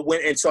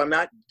 so I'm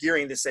not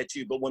gearing this at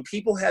you, but when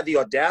people have the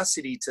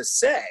audacity to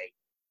say,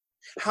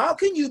 how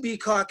can you be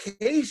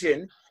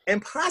Caucasian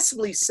and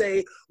possibly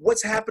say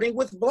what's happening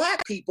with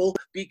Black people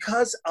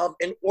because of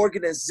an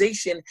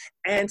organization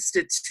and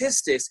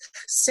statistics?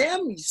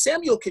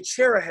 Samuel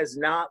Kuchera has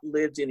not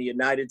lived in the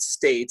United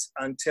States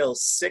until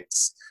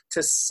 6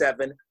 to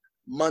 7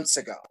 months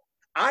ago.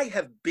 I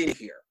have been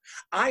here.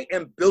 I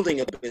am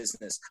building a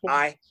business.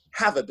 I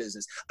have a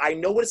business. I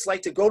know what it's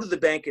like to go to the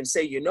bank and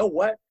say, you know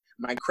what?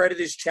 My credit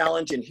is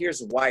challenged, and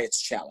here's why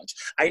it's challenged.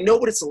 I know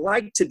what it's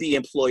like to be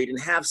employed and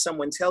have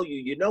someone tell you,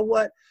 you know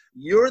what?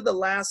 You're the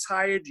last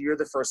hired, you're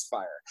the first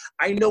fired.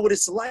 I know what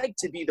it's like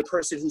to be the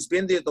person who's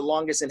been there the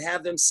longest and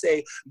have them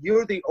say,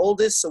 you're the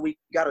oldest, so we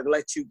got to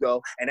let you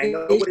go. And I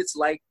know what it's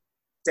like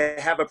to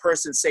have a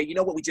person say, you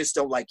know what? We just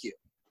don't like you.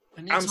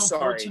 I'm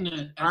sorry.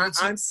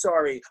 I'm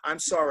sorry. I'm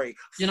sorry.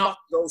 You know, fuck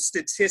those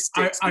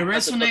statistics. I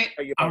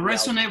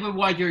resonate with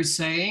what you're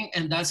saying,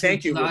 and that's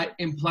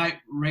implied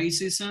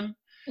racism.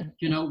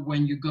 You know,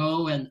 when you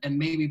go and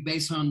maybe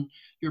based on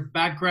your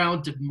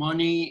background, the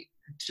money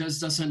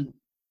just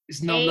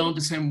is not known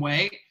the same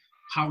way.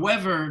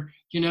 However,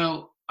 you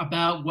know,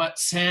 about what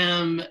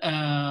Sam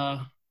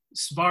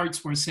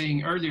Sparks were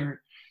saying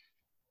earlier,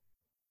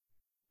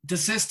 the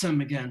system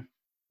again.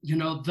 You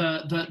know,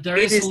 there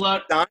is a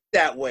lot not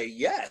that way.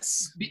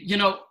 Yes. You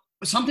know,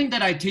 something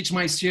that I teach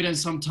my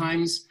students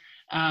sometimes.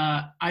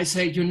 I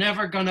say you're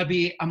never gonna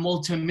be a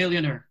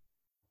multimillionaire.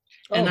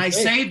 And I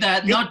say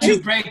that not to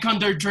break on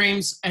their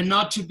dreams and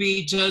not to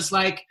be just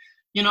like,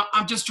 you know,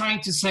 I'm just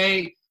trying to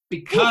say,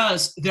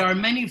 because there are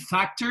many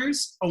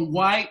factors on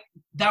why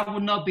that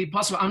would not be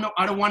possible.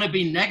 I don't want to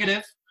be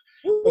negative.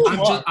 I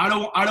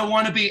don't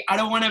want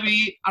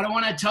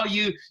to tell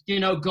you, you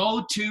know,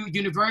 go to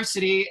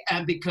university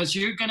and because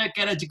you're going to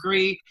get a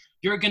degree,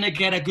 you're going to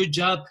get a good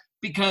job,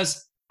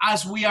 because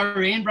as we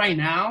are in right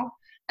now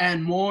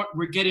and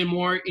we're getting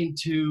more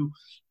into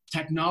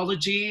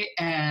technology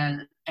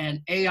and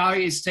AI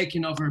is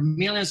taking over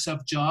millions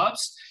of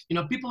jobs, you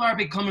know, people are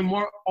becoming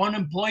more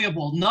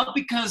unemployable, not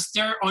because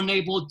they're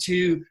unable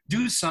to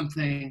do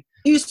something.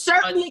 You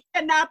certainly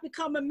cannot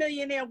become a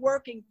millionaire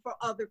working for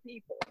other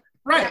people.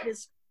 Right.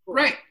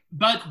 Right.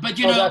 But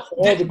you know, that's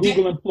all the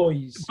Google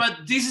employees. But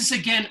this is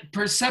again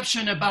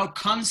perception about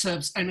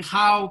concepts and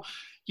how,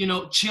 you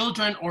know,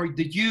 children or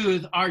the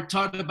youth are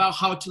taught about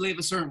how to live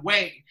a certain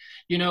way.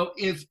 You know,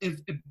 if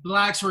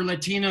blacks or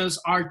Latinos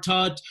are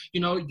taught,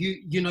 you know,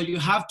 you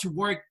have to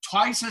work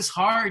twice as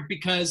hard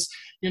because,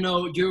 you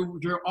know,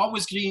 you're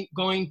always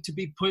going to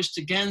be pushed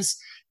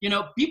against, you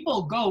know,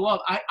 people go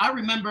up. I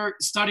remember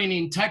studying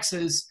in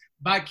Texas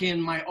back in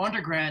my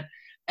undergrad,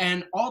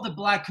 and all the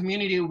black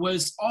community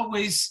was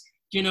always,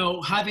 you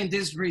know, having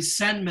this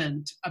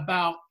resentment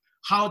about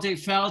how they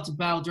felt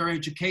about their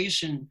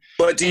education.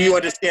 But do you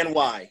understand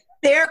why?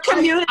 Their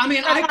community.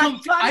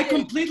 I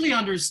completely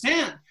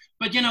understand.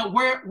 But, you know,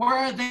 where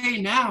are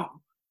they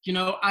now? You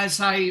know, as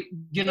I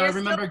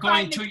remember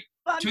going 2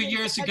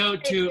 years ago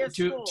to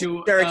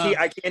Cherokee,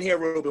 I can't hear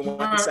Ruben.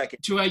 1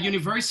 second. To a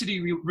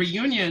university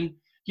reunion,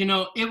 you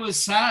know, it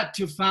was sad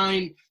to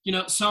find, you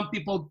know, some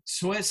people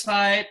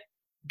suicide,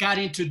 got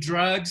into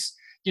drugs,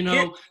 you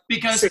know,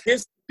 because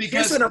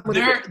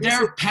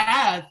their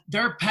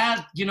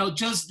path, you know,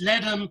 just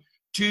led them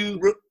to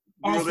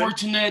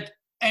unfortunate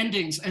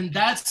endings. And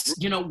that's,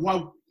 you know,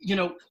 what, you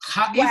know,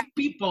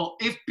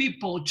 if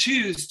people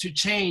choose to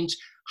change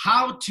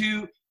how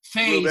to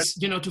face,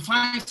 you know, to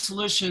find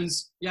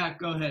solutions. Yeah,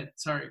 go ahead.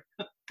 Sorry.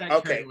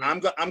 Okay, I'm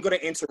going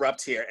to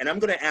interrupt here, and I'm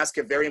going to ask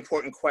a very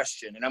important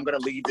question, and I'm going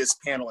to leave this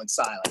panel in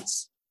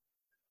silence.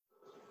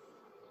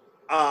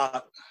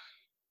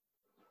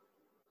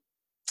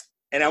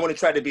 And I want to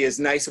try to be as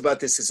nice about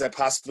this as I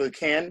possibly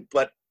can,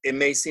 but it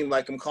may seem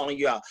like I'm calling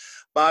you out.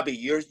 Bobby,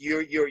 you're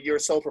a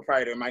sole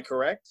proprietor, am I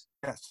correct?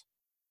 Yes.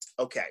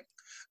 Okay.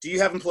 Do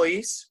you have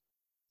employees?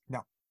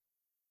 No.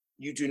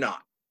 You do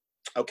not.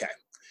 Okay.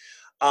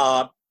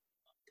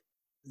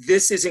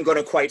 This isn't going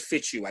to quite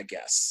fit you, I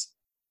guess.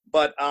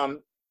 But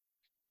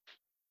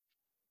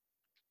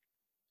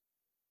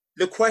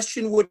the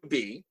question would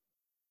be,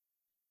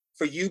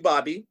 for you,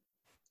 Bobby,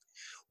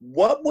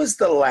 what was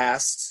the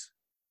last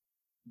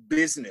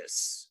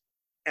business,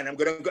 and I'm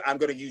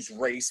gonna use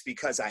race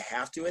because I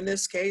have to in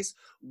this case.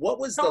 What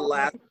was the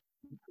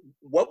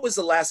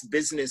last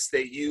business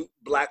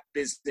black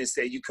business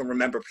that you can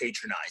remember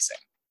patronizing?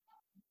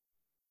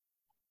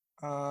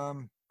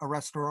 A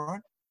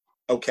restaurant.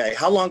 Okay,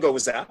 how long ago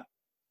was that?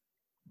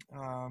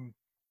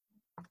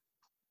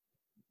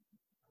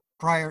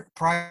 Prior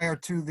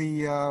to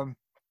the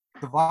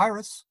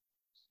virus.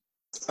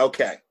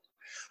 Okay,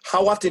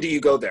 how often do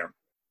you go there?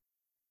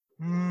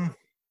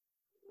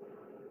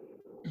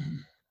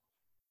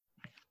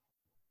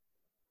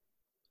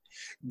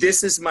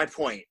 This is my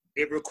point.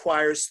 It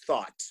requires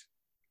thought.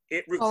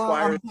 It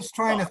requires. I'm just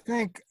trying to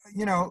think.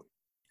 You know,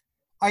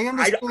 I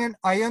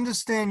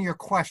understand your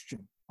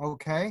question.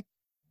 Okay.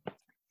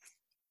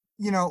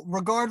 You know,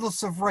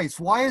 regardless of race,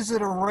 why is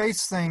it a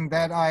race thing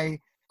that I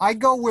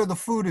go where the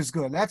food is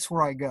good? That's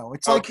where I go.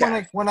 It's like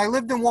when I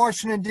lived in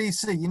Washington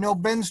D.C. You know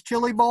Ben's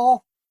Chili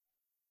Bowl.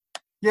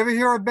 You ever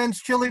hear of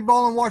Ben's Chili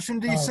Bowl in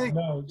Washington D.C.?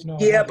 No.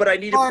 Yeah, but I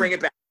need to bring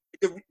it back.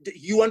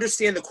 You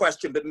understand the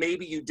question, but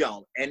maybe you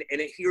don't. And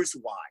here's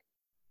why.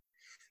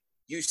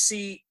 You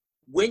see,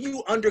 when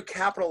you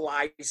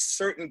undercapitalize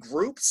certain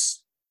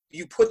groups,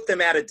 you put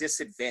them at a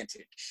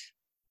disadvantage.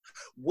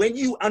 When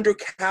you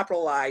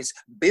undercapitalize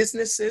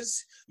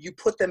businesses, you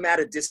put them at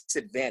a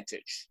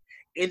disadvantage.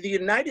 In the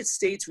United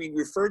States, we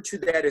refer to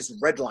that as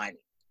redlining.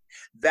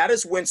 That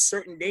is when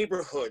certain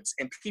neighborhoods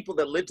and people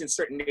that lived in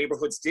certain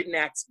neighborhoods didn't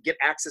get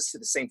access to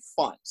the same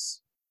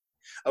funds.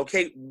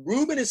 Okay,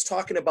 Ruben is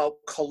talking about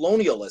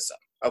colonialism,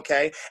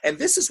 okay? And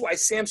this is why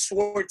Sam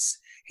Schwartz,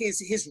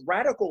 his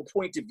radical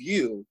point of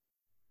view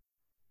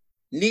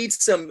we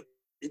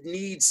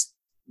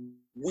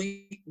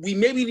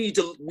maybe need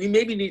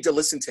to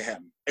listen to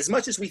him. As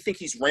much as we think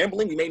he's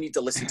rambling, we may need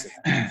to listen to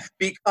him.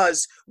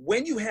 Because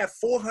when you have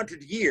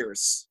 400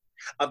 years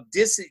of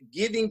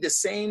giving the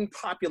same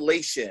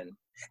population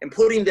and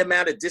putting them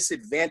at a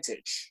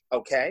disadvantage,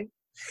 okay?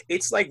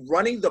 It's like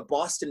running the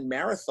Boston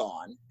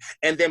Marathon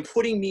and then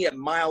putting me at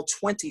mile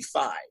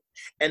 25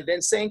 and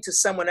then saying to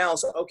someone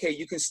else, okay,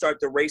 you can start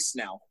the race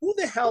now. Who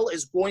the hell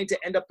is going to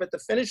end up at the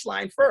finish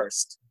line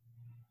first?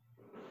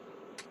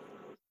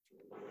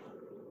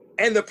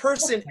 And the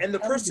person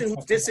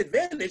who's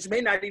disadvantaged may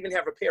not even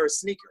have a pair of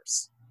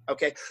sneakers.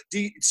 Okay.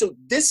 So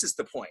this is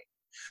the point.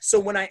 So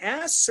when I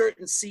ask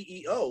certain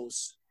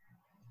CEOs,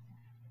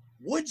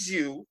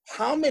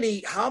 how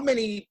many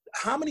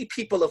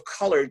people of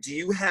color do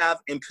you have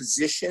in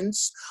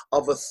positions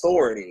of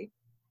authority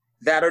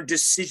that are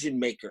decision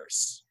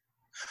makers?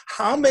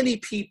 How many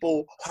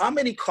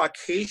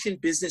Caucasian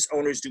business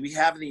owners do we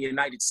have in the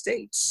United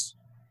States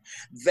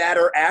that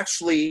are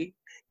actually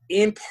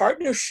in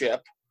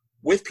partnership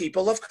with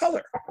people of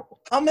color?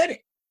 How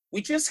many?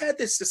 We just had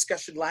this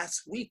discussion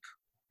last week.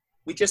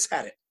 We just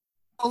had it.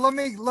 Well,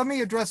 let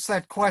me address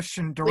that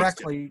question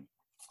directly.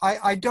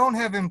 I don't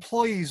have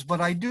employees, but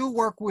I do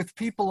work with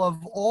people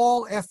of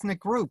all ethnic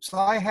groups.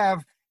 I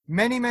have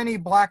many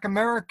Black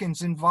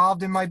Americans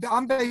involved in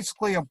I'm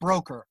basically a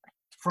broker.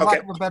 For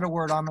lack of a better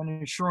word, I'm an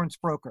insurance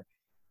broker.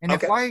 And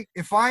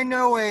if I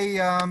know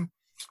an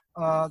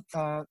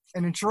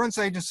insurance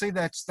agency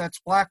that's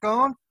Black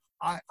owned,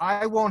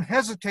 I won't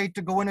hesitate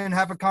to go in and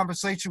have a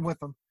conversation with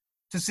them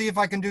to see if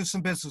I can do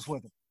some business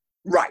with them.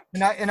 Right.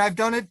 And I've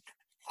done it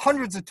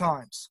hundreds of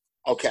times.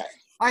 Okay.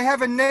 I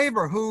have a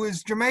neighbor who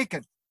is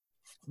Jamaican.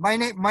 My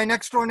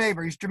next door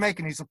neighbor, he's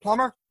Jamaican. He's a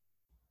plumber.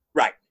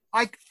 Right.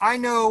 I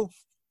know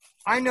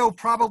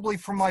probably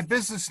from my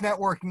business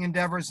networking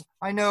endeavors,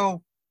 I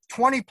know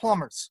 20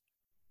 plumbers.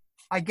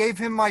 I gave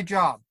him my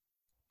job.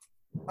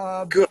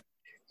 Good.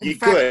 In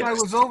fact, I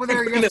was over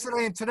there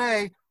yesterday and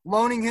today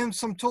loaning him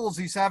some tools.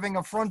 He's having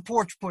a front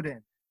porch put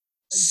in.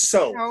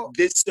 So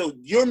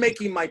you're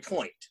making my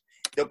point.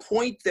 The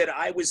point that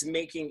I was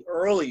making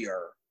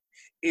earlier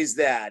is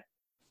that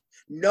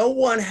no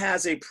one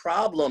has a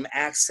problem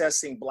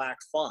accessing Black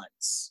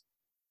funds.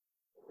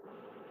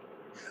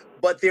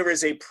 But there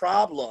is a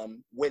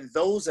problem when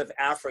those of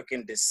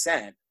African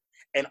descent,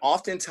 and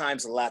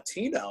oftentimes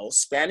Latino,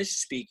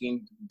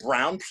 Spanish-speaking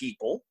brown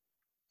people,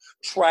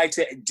 try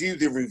to do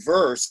the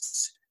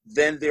reverse,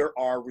 then there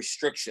are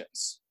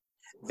restrictions.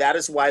 That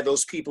is why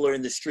those people are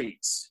in the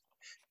streets.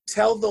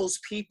 Tell those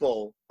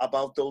people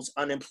about those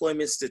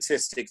unemployment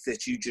statistics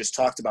that you just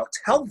talked about.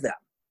 Tell them.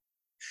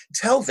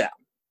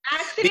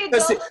 Actually,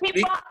 those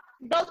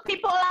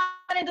people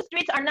out in the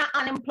streets are not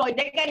unemployed.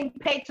 They're getting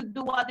paid to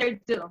do what they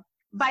do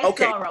by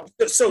Soros.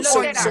 They're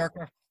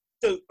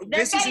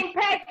getting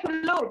paid to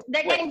loot.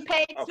 They're getting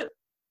paid to.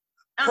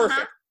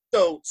 Perfect.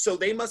 So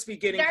they must be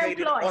getting paid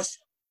in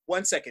Austria.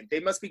 1 second. They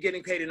must be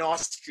getting paid in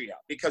Austria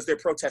because they're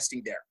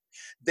protesting there.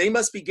 They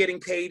must be getting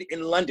paid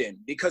in London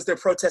because they're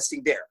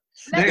protesting there.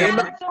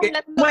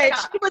 Wait,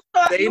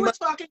 you were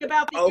talking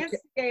about the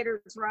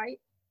instigators, right?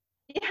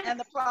 Yeah. And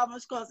the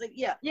problems causing,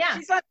 yeah.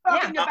 She's not Yeah.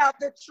 talking about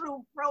the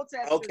true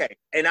protesters. Okay,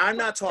 and I'm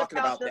not talking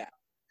about that.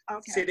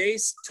 Okay.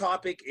 Today's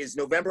topic is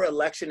November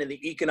election and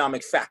the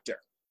economic factor.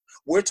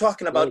 We're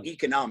talking about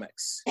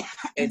economics.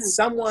 And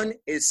someone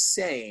is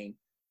saying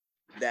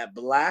that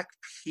Black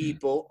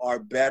people are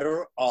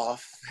better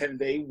off than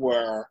they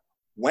were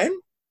when?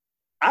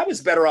 I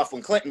was better off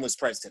when Clinton was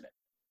president.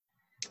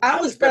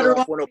 I was better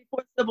off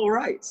before civil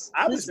rights.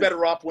 I was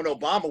better off when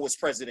Obama was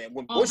president.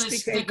 When Bush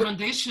became the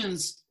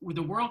conditions, with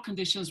the world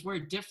conditions were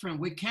different.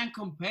 We can't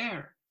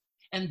compare.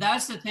 And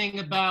that's the thing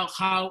about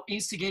how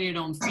instigated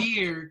on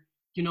fear,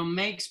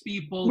 makes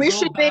people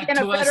go back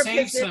to a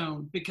safe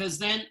zone. Because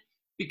then,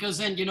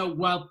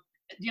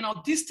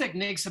 these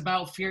techniques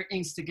about fear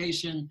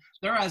instigation,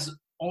 they're as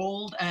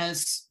old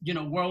as,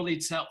 world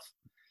itself,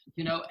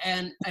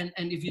 and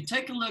if you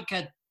take a look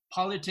at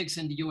politics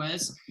in the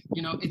US,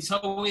 it's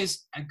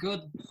always a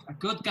good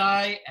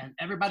guy and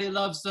everybody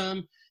loves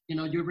them.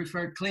 You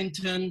referred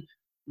Clinton,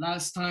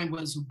 last time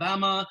was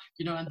Obama,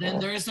 and then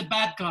there is the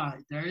bad guy.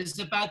 There is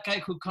the bad guy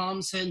who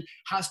comes and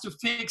has to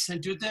fix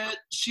and do the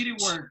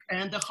shitty work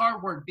and the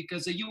hard work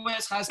because the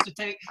US has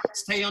to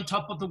stay on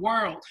top of the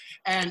world.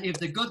 And if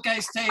the good guy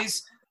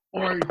stays,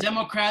 or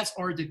Democrats,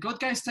 or the good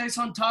guy stays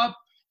on top,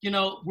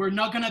 we're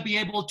not going to be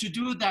able to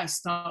do that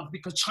stuff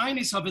because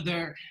China's over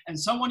there and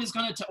someone is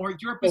going to, or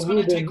Europe is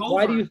going to take over.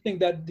 Why do you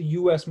think that the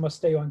U.S. must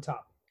stay on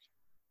top?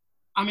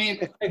 I mean,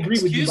 I agree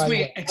with you, excuse by the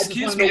me, way. I just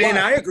excuse wanna know me, And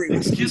why. I agree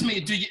with you. excuse me.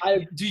 Do you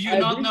I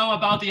not agree. know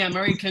about the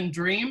American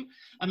dream?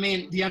 I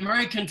mean, the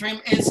American dream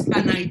is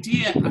an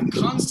idea, a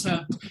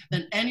concept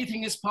that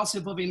anything is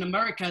possible in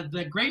America.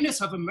 The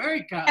greatness of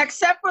America.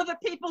 Except for the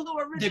people who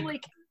originally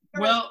came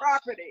to well,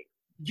 property.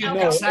 You No,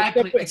 know,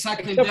 exactly.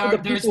 except for the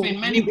There's people been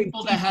many Ruben's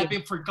people that have teaching.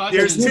 been forgotten.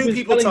 There's two Ruben's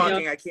people telling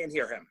talking. them- I can't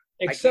hear him.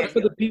 Except for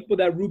the people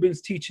that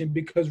Ruben's teaching,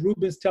 because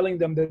Ruben's telling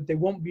them that they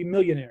won't be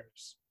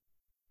millionaires.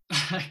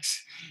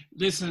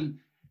 Listen,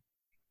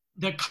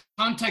 the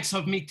context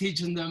of me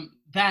teaching them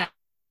that,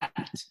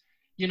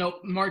 you know,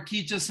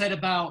 Marquis just said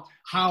about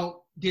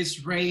how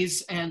this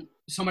race and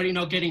somebody, you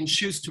know, getting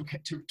shoes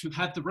to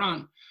have the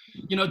run.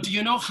 You know, do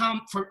you know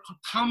for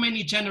how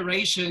many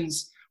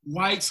generations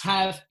whites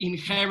have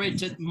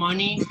inherited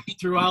money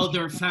throughout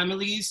their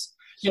families?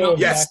 You know,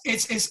 yes.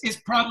 it's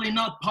probably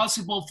not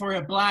possible for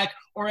a Black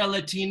or a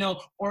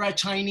Latino or a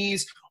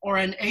Chinese or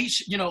an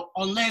Asian, you know,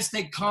 unless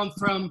they come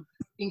from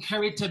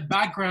inherited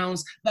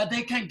backgrounds, that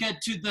they can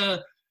get to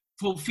the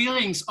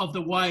fulfillings of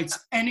the whites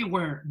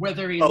anywhere,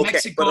 whether in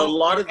Mexico but a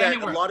lot or of that,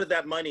 anywhere. a lot of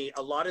that money,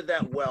 a lot of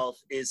that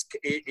wealth is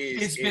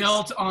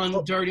built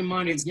on dirty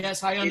money.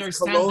 Yes, I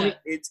understand that.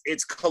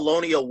 It's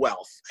colonial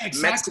wealth.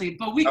 Exactly,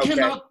 but we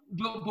cannot.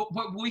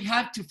 But we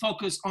have to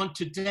focus on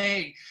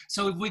today.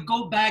 So if we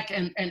go back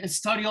and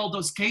study all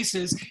those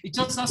cases, it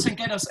just doesn't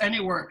get us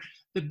anywhere.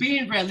 But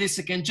being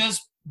realistic and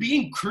just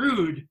being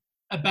crude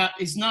about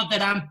is not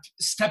that I'm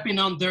stepping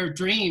on their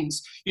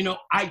dreams. You know,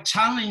 I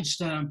challenge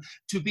them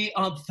to be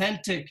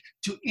authentic,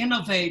 to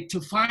innovate, to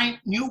find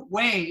new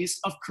ways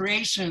of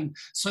creation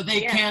so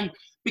they can,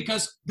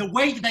 because the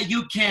way that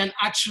you can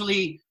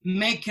actually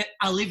make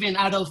a living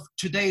out of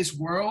today's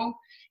world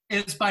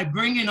is by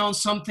bringing on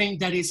something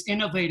that is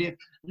innovative.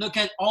 Look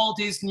at all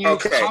these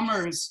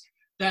newcomers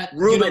that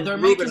Ruben, they're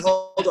Ruben, making.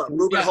 hold on,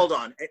 Ruben, hold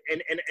on,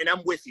 and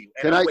I'm with you,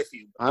 with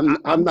you.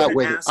 I'm not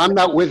with him. I'm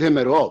not with him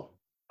at all.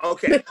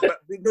 Okay, but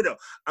no.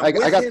 I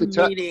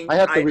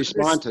have to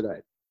respond to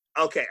that.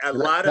 Okay,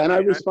 Can I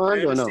respond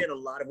or no? I understand a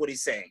lot of what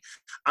he's saying.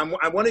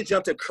 I want to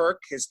jump to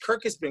Kirk, because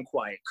Kirk has been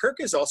quiet. Kirk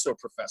is also a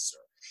professor.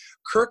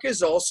 Kirk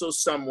is also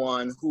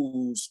someone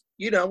who's,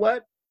 you know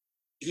what,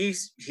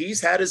 he's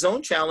had his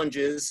own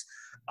challenges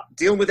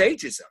dealing with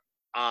ageism,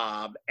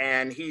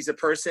 and he's a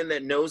person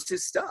that knows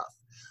his stuff.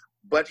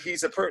 But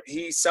he's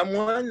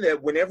someone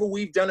that whenever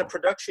we've done a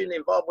production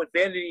involved with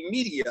Vanity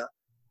Media,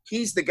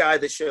 he's the guy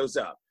that shows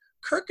up.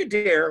 Kirk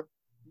Adair,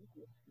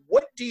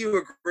 what do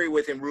you agree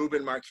with in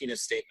Ruben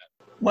Marquina's statement?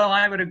 Well,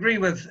 I would agree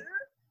with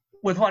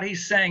what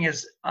he's saying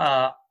is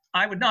I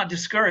would not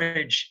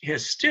discourage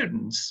his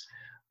students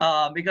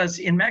because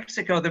in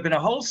Mexico, there have been a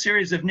whole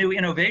series of new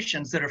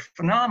innovations that are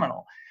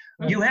phenomenal.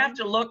 Mm-hmm. You have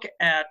to look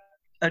at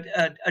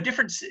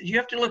you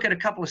have to look at a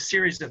couple of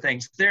series of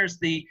things. There's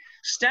the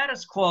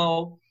status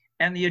quo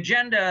and the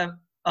agenda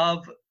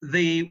of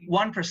the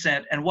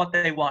 1% and what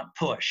they want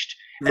pushed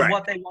and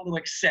what they want to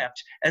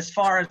accept. As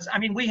far as, I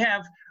mean, we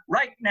have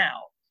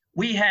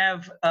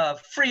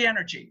free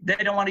energy. They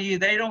don't want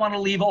to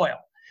leave oil.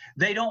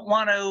 They don't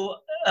want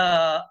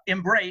to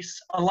embrace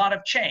a lot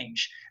of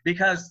change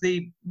because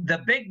the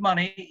big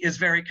money is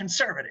very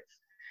conservative.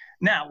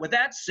 Now, with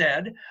that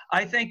said,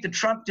 I think that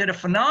Trump did a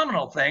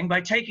phenomenal thing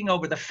by taking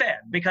over the Fed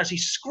because he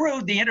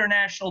screwed the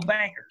international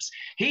bankers.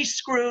 He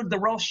screwed the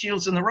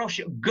Rothschilds and the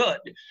Rothschilds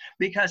good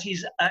because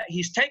he's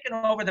taken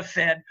over the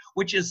Fed,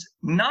 which is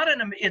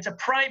it's a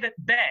private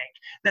bank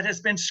that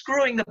has been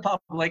screwing the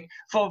public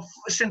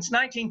since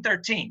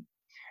 1913.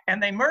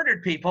 And they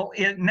murdered people.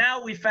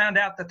 Now we found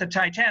out that the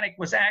Titanic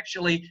was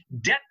actually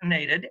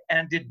detonated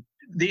and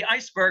the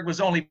iceberg was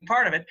only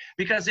part of it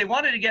because they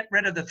wanted to get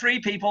rid of the 3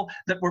 people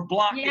that were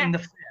blocking the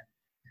Fed.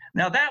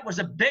 Now that was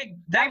a big,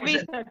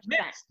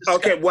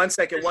 Okay, one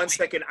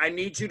second. I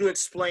need you to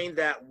explain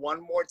that one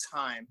more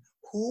time.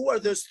 Who are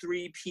those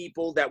 3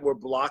 people that were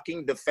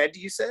blocking the Fed,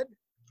 you said?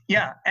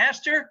 Yeah,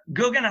 Astor,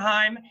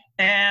 Guggenheim,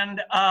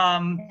 and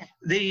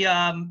the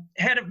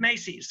head of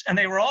Macy's. And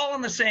they were all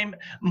in the same,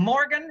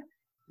 Morgan,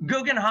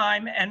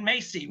 Guggenheim, and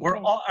Macy were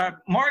all,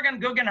 Morgan,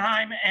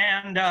 Guggenheim,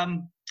 and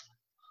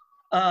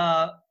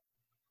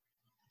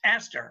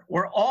Astor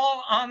were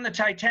all on the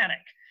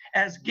Titanic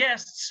as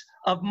guests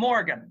of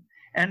Morgan.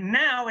 And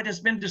now it has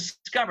been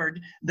discovered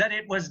that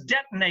it was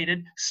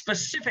detonated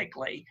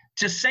specifically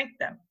to sink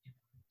them.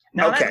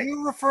 Now, are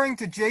you referring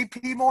to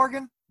J.P.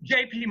 Morgan?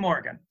 J.P.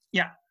 Morgan,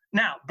 yeah.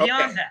 Now,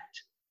 beyond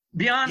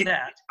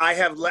that, I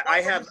have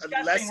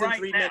less than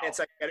 3 minutes.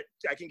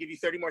 I can give you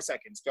 30 more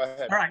seconds. Go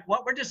ahead. All right.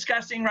 What we're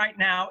discussing right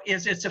now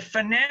is it's a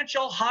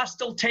financial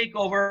hostile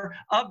takeover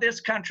of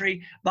this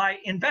country by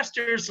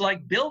investors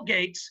like Bill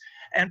Gates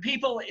and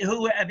people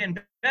who have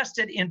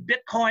invested in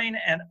Bitcoin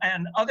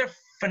and other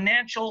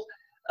financial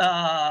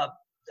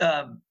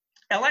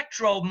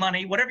electro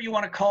money, whatever you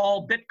want to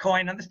call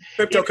Bitcoin. And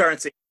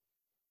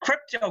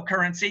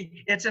cryptocurrency.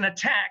 It's an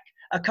attack,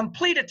 a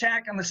complete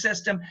attack on the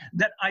system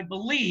that I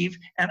believe,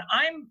 and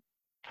I'm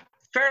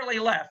fairly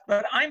left,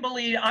 but I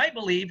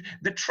believe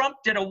that Trump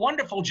did a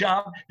wonderful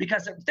job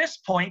because at this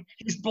point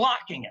he's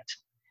blocking it.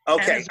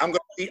 Okay, I'm going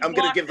I'm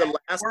going to give the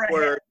last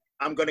word.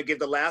 I'm going to give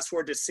the last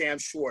word to Sam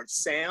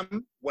Schwartz.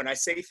 Sam, when I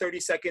say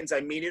 30 seconds,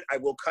 I mean it. I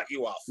will cut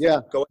you off.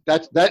 Yeah,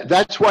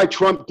 that's why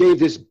Trump gave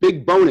this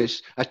big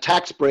bonus, a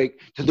tax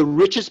break, to the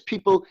richest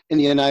people in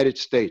the United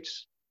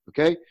States.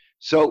 Okay,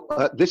 so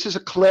this is a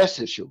class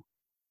issue.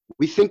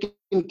 We think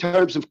in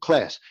terms of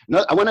class.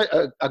 Now, I want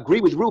to agree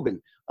with Ruben.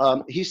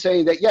 He's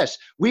saying that yes,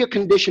 we are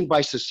conditioned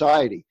by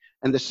society,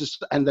 and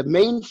the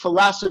main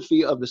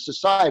philosophy of the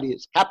society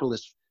is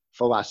capitalist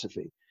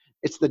philosophy.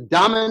 It's the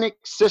dominant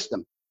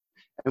system.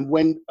 And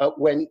when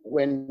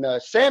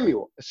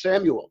Samuel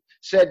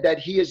said that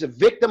he is a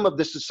victim of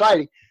the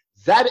society,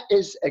 that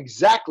is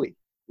exactly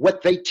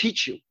what they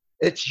teach you.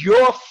 It's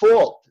your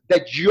fault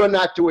that you're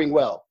not doing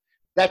well.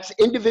 That's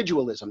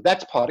individualism.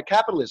 That's part of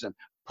capitalism.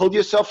 Pull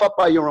yourself up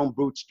by your own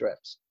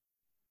bootstraps.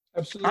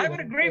 Absolutely. I would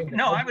agree.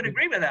 No, I would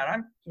agree with that.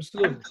 I'm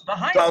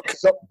behind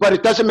it. But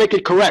it doesn't make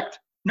it correct.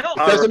 No, it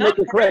doesn't make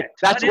it correct.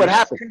 That's what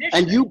happened.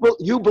 And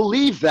you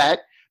believe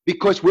that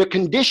because we're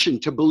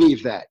conditioned to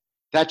believe that.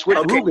 That's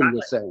what Ruben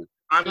was saying.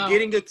 I'm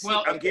getting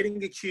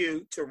a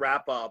cue to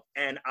wrap up,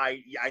 and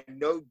I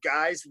know,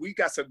 guys, we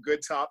got some good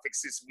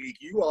topics this week.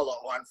 You all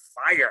are on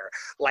fire.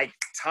 Like,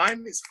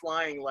 time is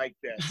flying like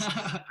this.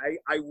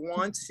 I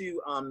want to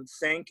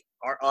thank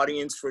our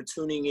audience for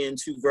tuning in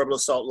to Verbal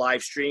Assault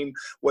live stream,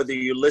 whether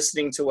you're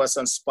listening to us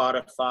on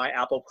Spotify,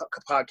 Apple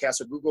Podcasts,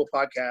 or Google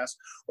Podcasts,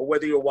 or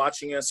whether you're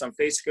watching us on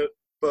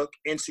Facebook,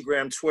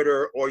 Instagram,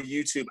 Twitter, or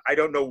YouTube. I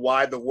don't know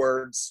why the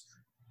words.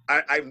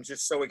 I'm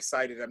just so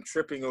excited. I'm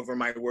tripping over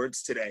my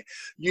words today.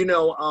 You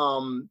know,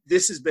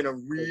 this has been a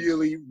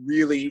really,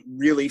 really,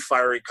 really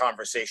fiery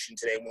conversation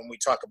today when we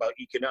talk about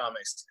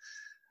economics.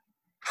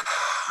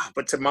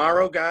 But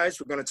tomorrow, guys,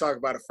 we're going to talk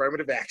about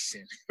affirmative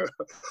action.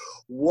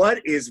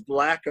 What is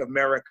Black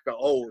America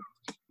owed?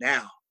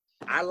 Now,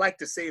 I like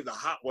to save the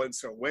hot ones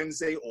for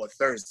Wednesday or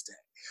Thursday.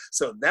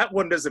 So that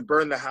one doesn't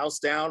burn the house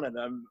down, and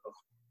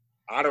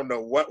I don't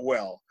know what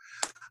will.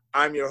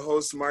 I'm your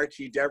host,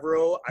 Marquis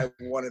Devereaux. I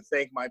want to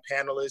thank my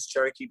panelists,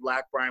 Cherokee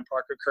Black, Brian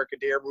Parker,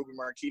 Kirkader, Ruben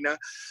Marquina,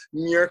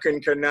 Nurka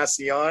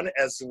Encarnacion,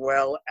 as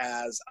well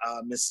as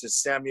Mr.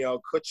 Samuel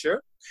Kutcher,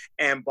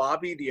 and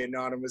Bobby, the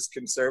Anonymous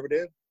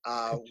Conservative.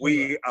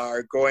 We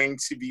are going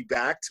to be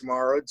back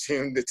tomorrow,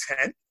 June the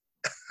 10th.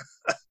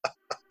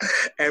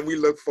 And we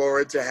look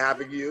forward to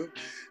having you.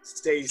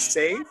 Stay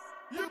safe,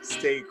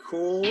 stay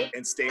cool,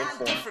 and stay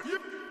informed.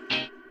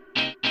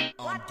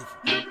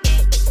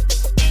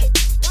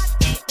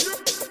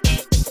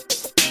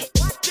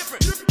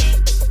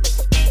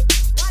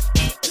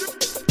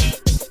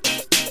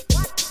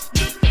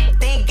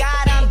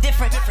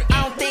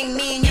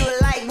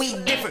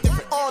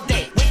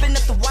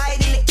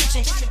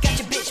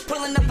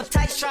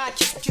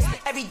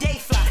 Every day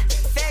fly,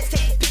 fast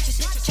take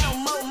pictures, count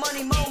more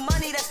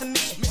money, that's the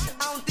mission.